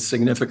it in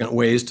significant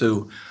ways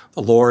to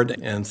the Lord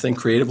and think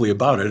creatively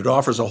about it. It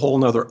offers a whole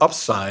nother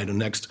upside, a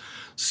next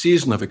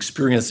season of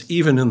experience,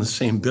 even in the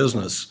same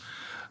business,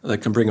 that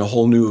can bring a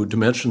whole new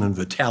dimension and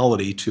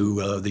vitality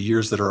to the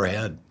years that are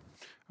ahead.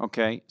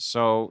 Okay,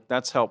 so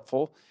that's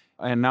helpful.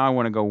 And now I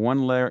want to go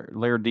one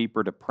layer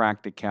deeper to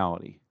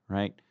practicality,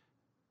 right?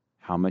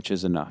 How much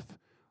is enough?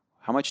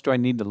 How much do I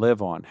need to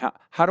live on?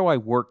 How do I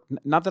work?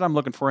 Not that I'm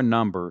looking for a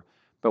number,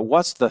 but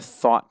what's the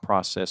thought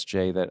process,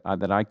 Jay, that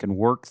I can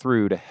work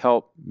through to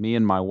help me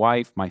and my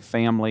wife, my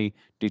family,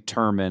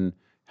 determine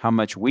how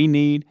much we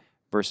need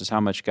versus how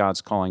much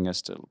God's calling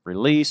us to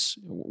release?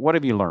 What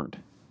have you learned?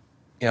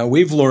 Yeah,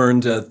 we've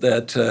learned that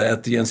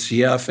at the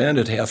NCF and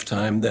at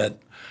Halftime that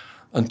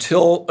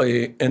until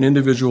an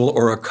individual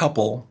or a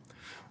couple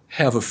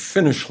have a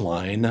finish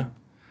line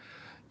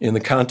in the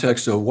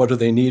context of what do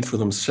they need for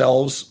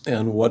themselves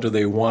and what do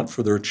they want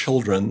for their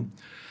children,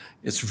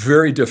 it's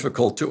very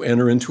difficult to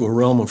enter into a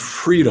realm of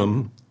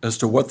freedom as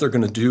to what they're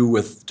going to do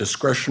with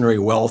discretionary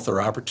wealth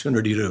or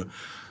opportunity to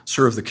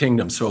serve the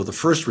kingdom. So the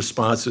first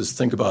response is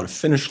think about a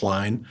finish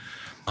line.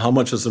 How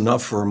much is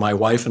enough for my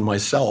wife and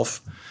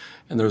myself?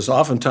 And there's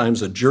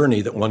oftentimes a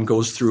journey that one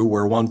goes through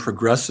where one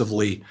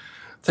progressively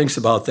thinks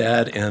about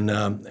that.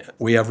 And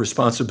we have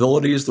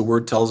responsibilities. The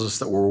word tells us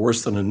that we're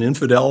worse than an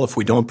infidel if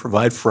we don't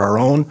provide for our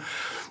own.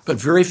 But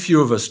very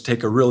few of us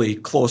take a really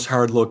close,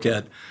 hard look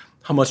at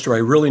how much do I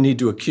really need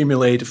to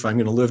accumulate if I'm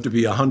going to live to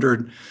be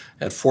 100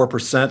 at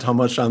 4%? How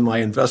much on my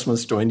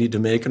investments do I need to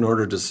make in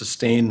order to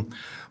sustain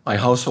my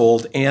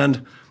household?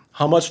 And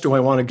how much do I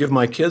want to give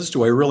my kids?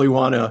 Do I really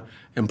want to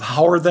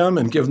empower them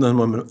and give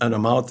them an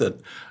amount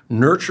that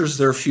nurtures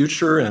their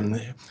future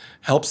and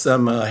helps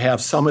them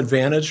have some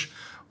advantage?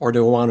 Or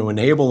do I want to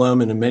enable them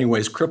and in many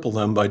ways cripple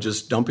them by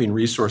just dumping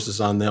resources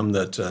on them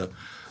that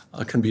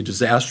can be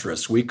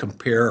disastrous? We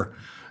compare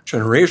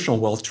generational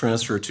wealth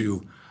transfer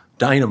to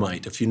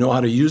dynamite. If you know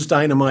how to use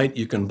dynamite,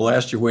 you can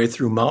blast your way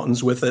through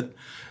mountains with it.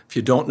 If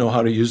you don't know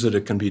how to use it,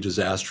 it can be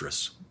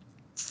disastrous.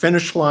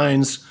 Finish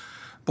lines,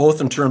 both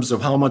in terms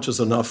of how much is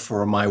enough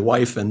for my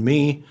wife and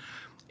me,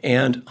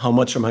 and how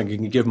much am I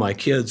going to give my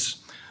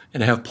kids,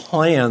 and have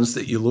plans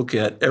that you look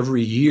at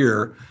every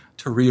year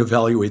to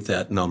reevaluate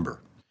that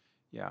number.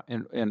 Yeah,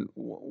 and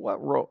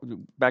what role,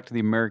 back to the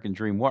American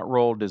dream, what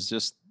role does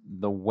just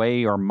the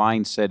way our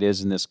mindset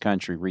is in this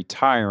country,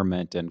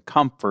 retirement and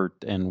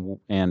comfort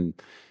and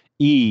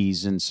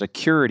ease and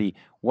security,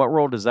 what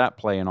role does that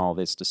play in all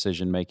this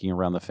decision-making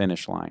around the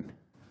finish line?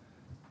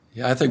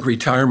 Yeah, I think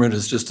retirement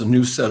is just a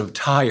new set of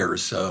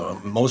tires.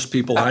 Most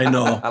people I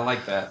know, I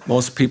like that.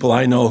 Most people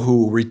I know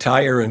who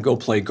retire and go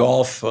play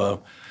golf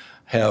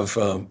have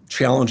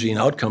challenging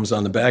outcomes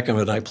on the back of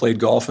it. I played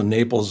golf in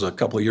Naples a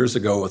couple of years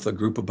ago with a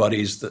group of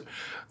buddies that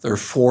their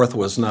fourth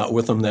was not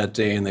with them that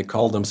day, and they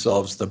called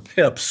themselves the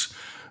Pips.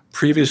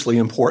 Previously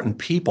important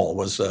people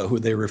was who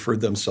they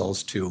referred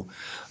themselves to.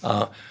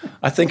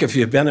 I think if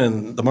you've been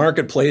in the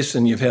marketplace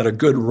and you've had a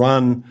good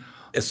run,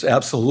 it's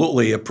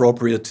absolutely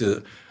appropriate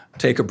to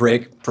take a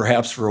break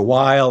perhaps for a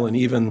while and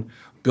even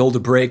build a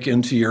break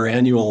into your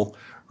annual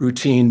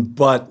routine,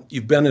 but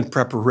you've been in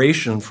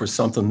preparation for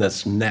something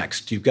that's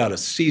next. You've got a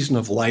season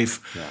of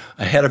life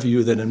ahead of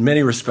you that in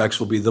many respects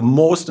will be the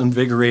most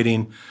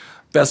invigorating,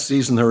 best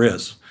season there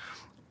is.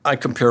 I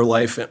compare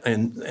life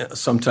and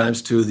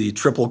sometimes to the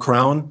Triple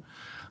Crown.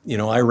 You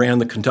know, I ran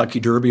the Kentucky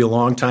Derby a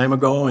long time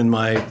ago in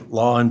my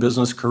law and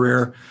business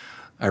career.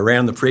 I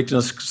ran the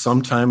Preakness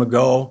some time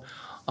ago,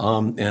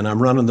 and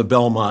I'm running the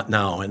Belmont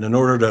now. And in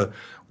order to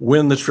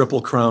win the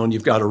Triple Crown,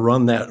 you've got to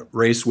run that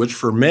race, which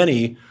for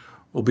many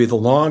will be the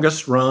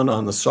longest run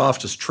on the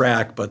softest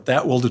track, but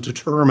that will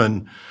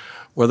determine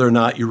whether or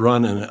not you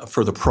run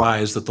for the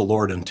prize that the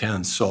Lord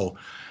intends. So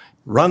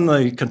run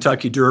the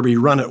Kentucky Derby,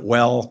 run it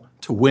well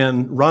to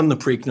win, run the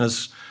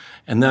Preakness,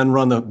 and then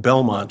run the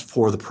Belmont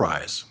for the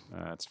prize.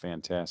 That's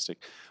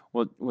fantastic.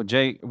 Well,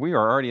 Jay, we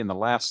are already in the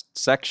last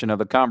section of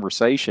the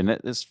conversation.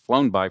 It's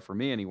flown by for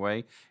me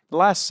anyway. The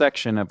last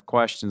section of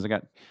questions,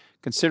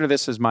 consider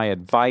this as my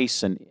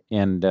advice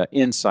and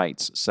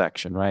insights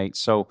section, right?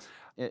 So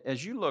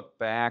as you look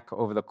back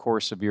over the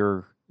course of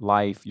your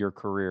life, your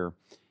career,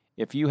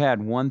 if you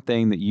had one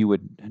thing that you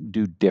would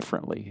do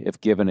differently if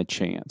given a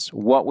chance,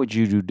 what would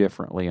you do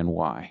differently and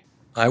why?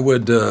 I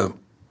would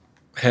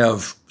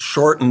have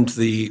shortened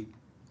the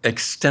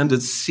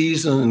extended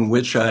season in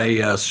which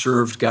I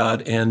served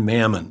God and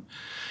Mammon.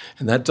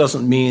 And that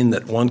doesn't mean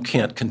that one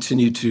can't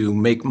continue to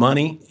make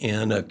money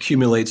and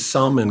accumulate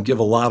some and give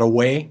a lot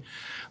away.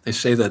 They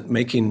say that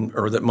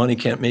that money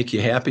can't make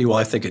you happy. Well,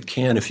 I think it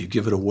can if you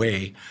give it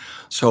away.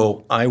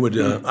 So I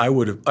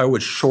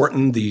would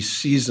shorten the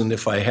season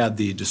if I had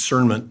the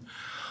discernment,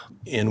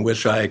 in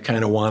which I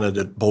kind of wanted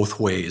it both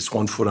ways,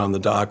 one foot on the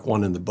dock,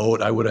 one in the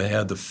boat. I would have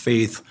had the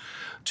faith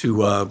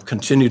to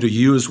continue to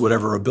use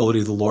whatever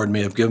ability the Lord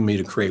may have given me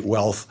to create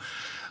wealth,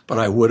 but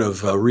I would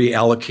have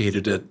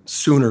reallocated it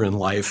sooner in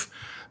life,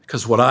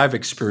 because what I've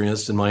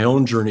experienced in my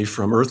own journey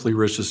from earthly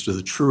riches to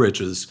the true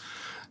riches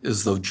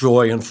is the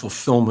joy and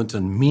fulfillment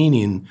and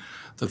meaning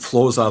that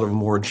flows out of a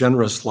more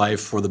generous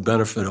life for the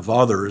benefit of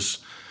others.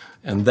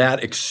 And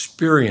that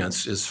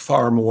experience is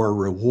far more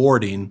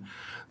rewarding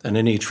than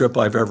any trip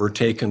I've ever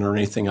taken or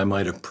anything I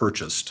might have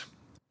purchased.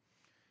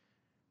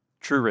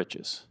 True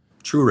riches.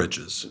 True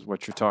riches. Is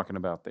what you're talking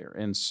about there.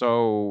 And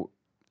so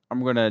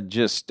I'm going to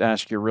just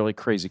ask you a really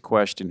crazy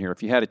question here.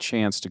 If you had a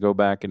chance to go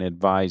back and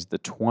advise the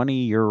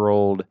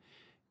 20-year-old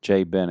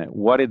Jay Bennett,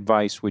 what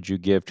advice would you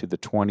give to the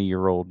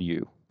 20-year-old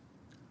you?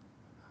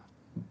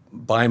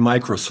 Buy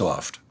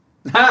Microsoft.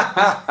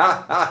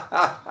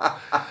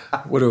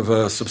 Would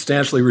have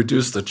substantially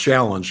reduced the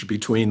challenge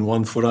between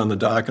one foot on the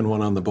dock and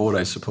one on the boat,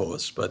 I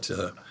suppose. But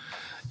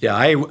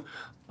I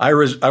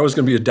was going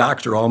to be a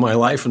doctor all my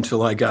life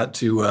until I got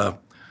to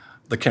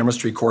the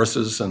chemistry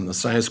courses and the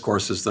science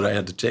courses that I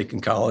had to take in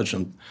college.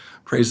 And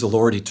praise the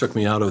Lord, he took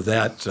me out of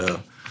that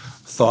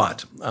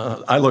thought.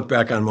 I look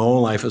back on my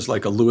own life as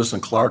like a Lewis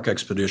and Clark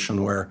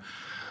expedition, where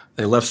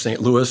they left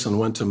St. Louis and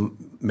went to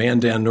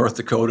Mandan, North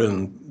Dakota,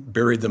 and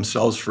buried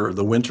themselves for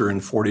the winter in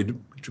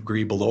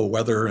 40-degree below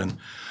weather. And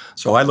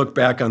so I look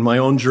back on my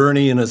own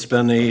journey, and it's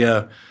been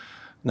a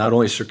not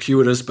only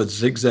circuitous but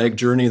zigzag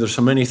journey. There's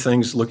so many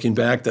things looking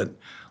back that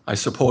I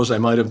suppose I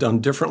might have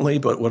done differently,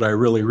 but what I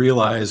really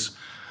realize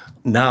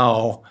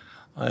now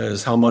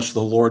is how much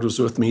the Lord was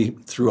with me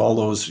through all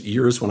those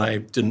years when I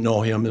didn't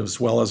know him as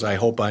well as I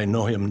hope I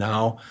know him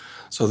now.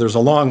 So there's a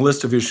long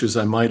list of issues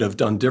I might have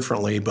done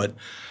differently, but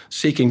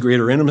seeking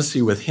greater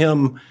intimacy with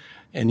him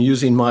and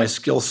using my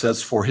skill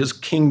sets for his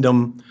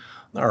kingdom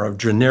are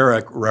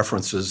generic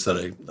references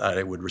that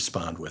I would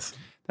respond with.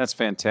 That's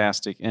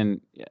fantastic.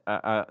 And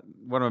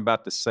what I'm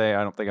about to say,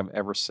 I don't think I've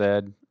ever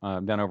said.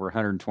 I've done over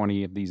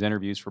 120 of these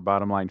interviews for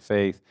Bottom Line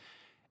Faith,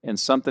 and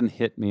something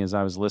hit me as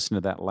I was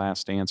listening to that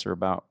last answer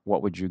about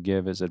what would you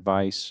give as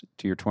advice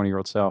to your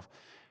 20-year-old self.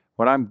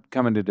 What I'm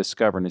coming to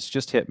discover, and it's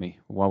just hit me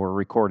while we're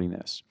recording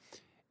this,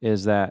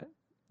 is that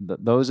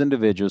those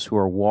individuals who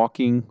are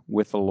walking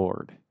with the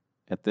Lord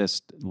at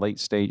this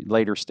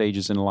later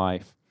stages in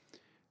life,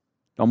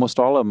 almost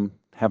all of them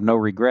have no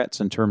regrets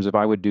in terms of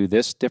I would do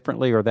this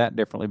differently or that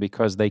differently,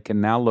 because they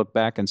can now look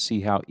back and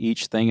see how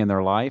each thing in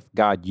their life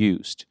God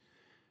used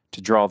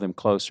to draw them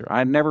closer.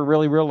 I never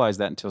really realized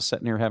that until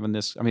sitting here having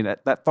this. I mean,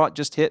 that thought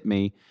just hit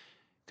me,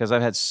 because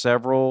I've had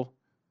several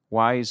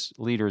wise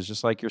leaders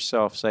just like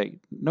yourself say,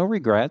 no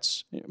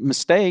regrets,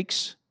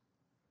 mistakes,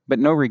 but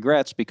no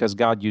regrets because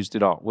God used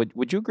it all.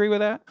 Would you agree with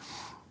that?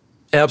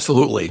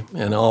 Absolutely.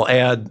 And I'll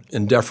add,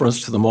 in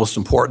deference to the most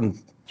important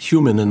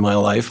human in my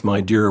life,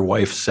 my dear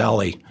wife,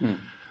 Sally.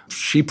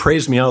 She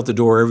prays me out the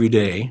door every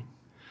day,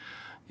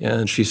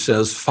 and she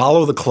says,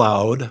 follow the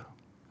cloud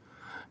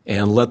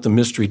and let the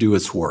mystery do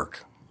its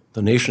work.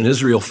 The nation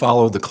Israel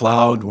followed the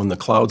cloud. When the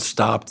cloud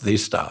stopped, they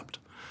stopped.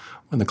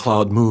 When the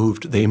cloud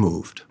moved, they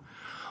moved.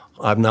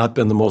 I've not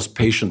been the most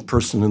patient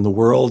person in the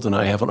world, and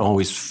I haven't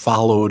always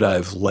followed,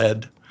 I've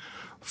led.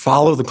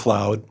 Follow the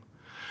cloud,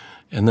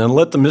 and then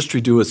let the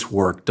mystery do its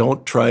work.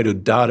 Don't try to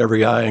dot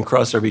every I and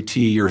cross every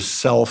T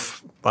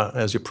yourself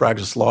as you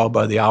practice law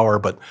by the hour,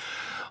 but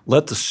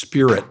let the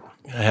Spirit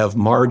have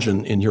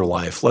margin in your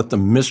life. Let the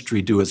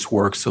mystery do its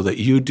work so that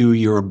you do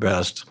your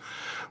best,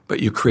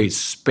 but you create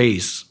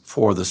space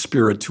for the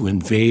Spirit to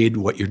invade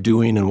what you're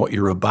doing and what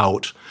you're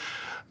about,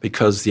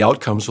 because the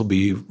outcomes will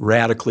be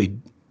radically,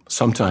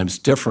 sometimes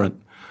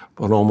different,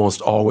 but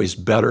almost always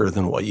better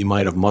than what you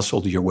might have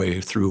muscled your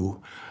way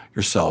through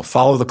yourself.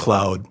 Follow the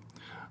cloud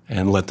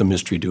and let the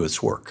mystery do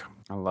its work.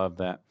 I love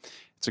that.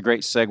 It's a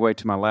great segue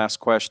to my last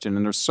question,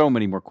 and there's so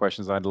many more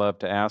questions I'd love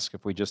to ask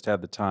if we just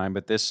had the time,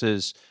 but this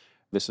is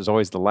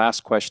always the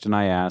last question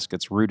I ask.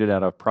 It's rooted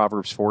out of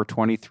Proverbs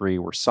 4:23,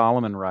 where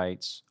Solomon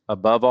writes,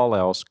 above all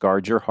else,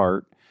 guard your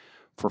heart,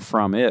 for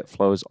from it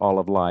flows all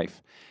of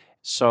life.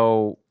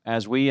 So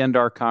as we end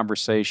our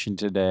conversation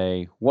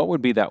today, what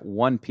would be that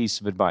one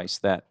piece of advice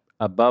that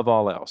above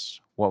all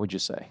else, what would you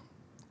say?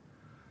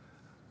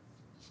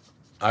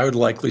 I would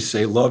likely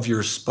say love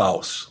your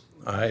spouse.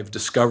 I've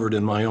discovered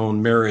in my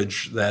own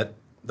marriage that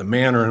the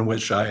manner in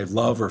which I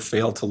love or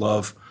fail to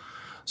love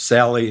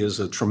Sally is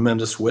a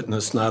tremendous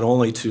witness, not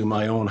only to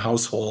my own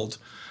household,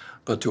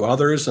 but to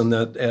others, and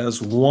that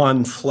as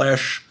one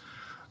flesh,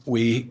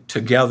 we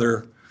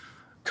together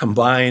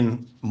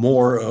combine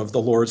more of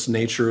the Lord's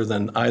nature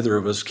than either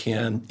of us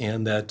can,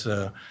 and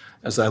that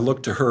as I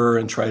look to her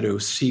and try to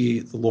see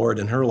the Lord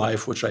in her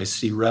life, which I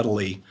see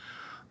readily,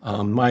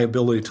 my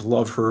ability to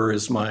love her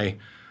is my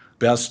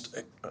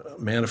best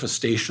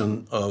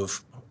manifestation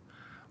of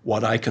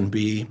what I can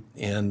be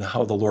and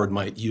how the Lord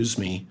might use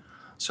me.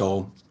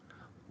 So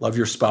love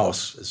your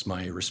spouse is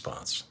my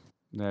response.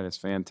 That is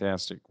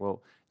fantastic.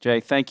 Well, Jay,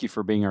 thank you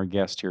for being our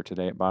guest here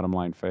today at Bottom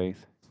Line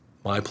Faith.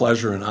 My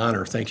pleasure and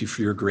honor. Thank you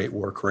for your great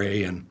work,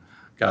 Ray, and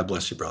God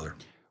bless you, brother.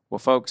 Well,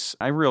 folks,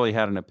 I really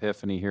had an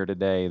epiphany here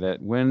today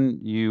that when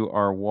you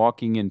are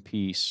walking in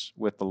peace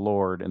with the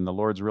Lord and the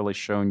Lord's really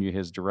shown you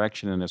His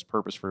direction and His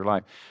purpose for your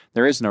life,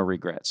 there is no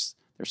regrets.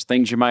 There's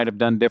things you might have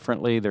done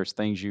differently. There's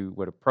things you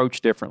would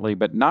approach differently,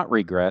 but not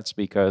regrets,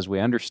 because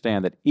we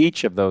understand that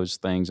each of those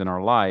things in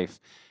our life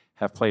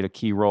have played a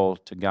key role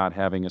to God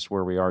having us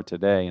where we are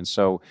today. And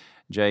so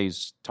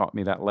Jay's taught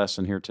me that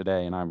lesson here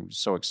today, and I'm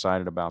so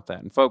excited about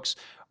that. And folks,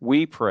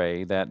 we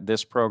pray that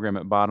this program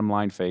at Bottom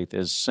Line Faith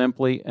is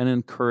simply an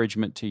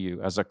encouragement to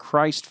you as a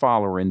Christ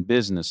follower in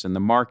business, in the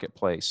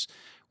marketplace.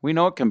 We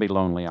know it can be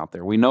lonely out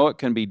there. We know it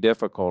can be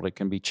difficult. It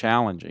can be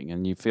challenging,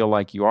 and you feel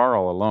like you are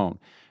all alone.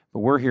 But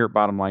we're here at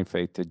Bottom Line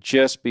Faith to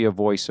just be a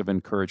voice of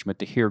encouragement,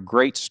 to hear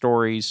great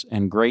stories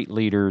and great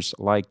leaders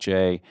like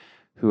Jay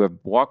who have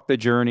walked the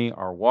journey,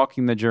 are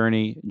walking the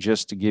journey,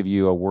 just to give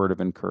you a word of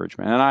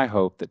encouragement. And I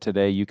hope that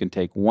today you can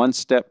take one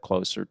step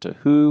closer to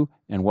who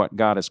and what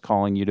God is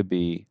calling you to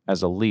be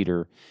as a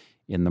leader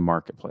in the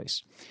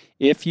marketplace.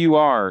 If you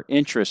are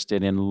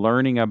interested in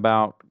learning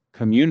about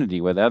community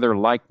with other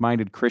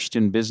like-minded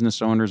Christian business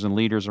owners and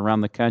leaders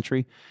around the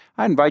country,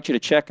 I invite you to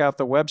check out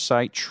the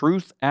website,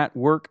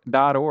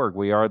 truthatwork.org.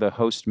 We are the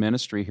host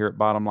ministry here at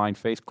Bottom Line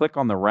Faith. Click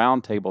on the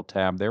Roundtable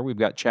tab there. We've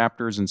got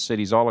chapters in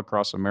cities all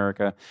across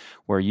America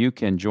where you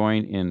can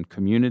join in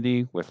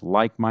community with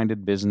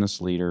like-minded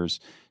business leaders,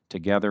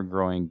 together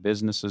growing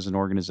businesses and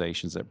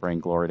organizations that bring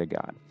glory to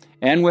God.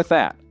 And with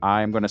that,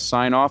 I'm going to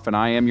sign off, and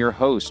I am your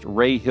host,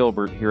 Ray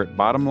Hilbert, here at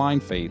Bottom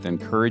Line Faith,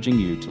 encouraging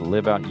you to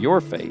live out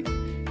your faith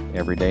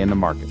every day in the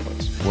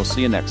marketplace. We'll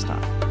see you next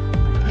time.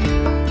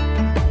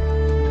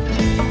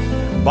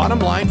 Bottom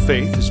Line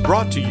Faith is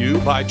brought to you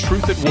by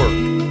Truth at Work.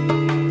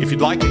 If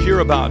you'd like to hear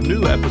about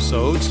new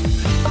episodes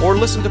or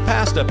listen to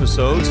past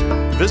episodes,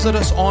 visit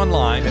us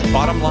online at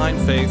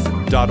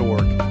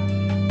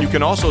bottomlinefaith.org. You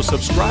can also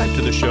subscribe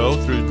to the show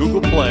through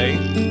Google Play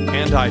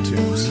and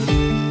iTunes.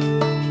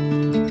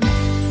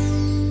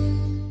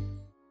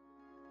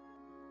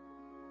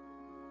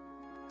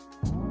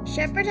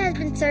 Shepherd has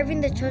been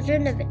serving the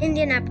children of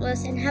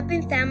Indianapolis and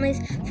helping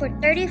families for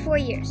 34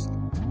 years.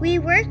 We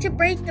work to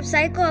break the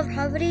cycle of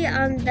poverty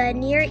on the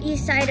Near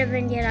East Side of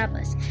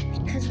Indianapolis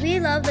because we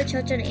love the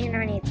children in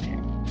our neighborhood.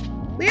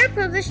 We are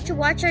privileged to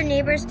watch our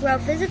neighbors grow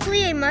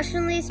physically,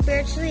 emotionally,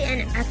 spiritually,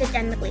 and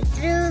academically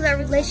through the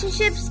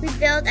relationships we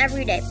build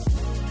every day.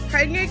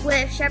 Partnered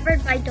with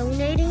Shepherd by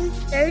donating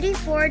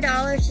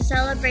 $34 to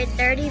celebrate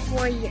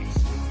 34 years.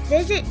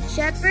 Visit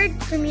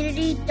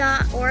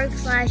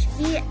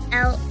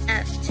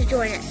shepherdcommunity.org/BLF to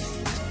join us.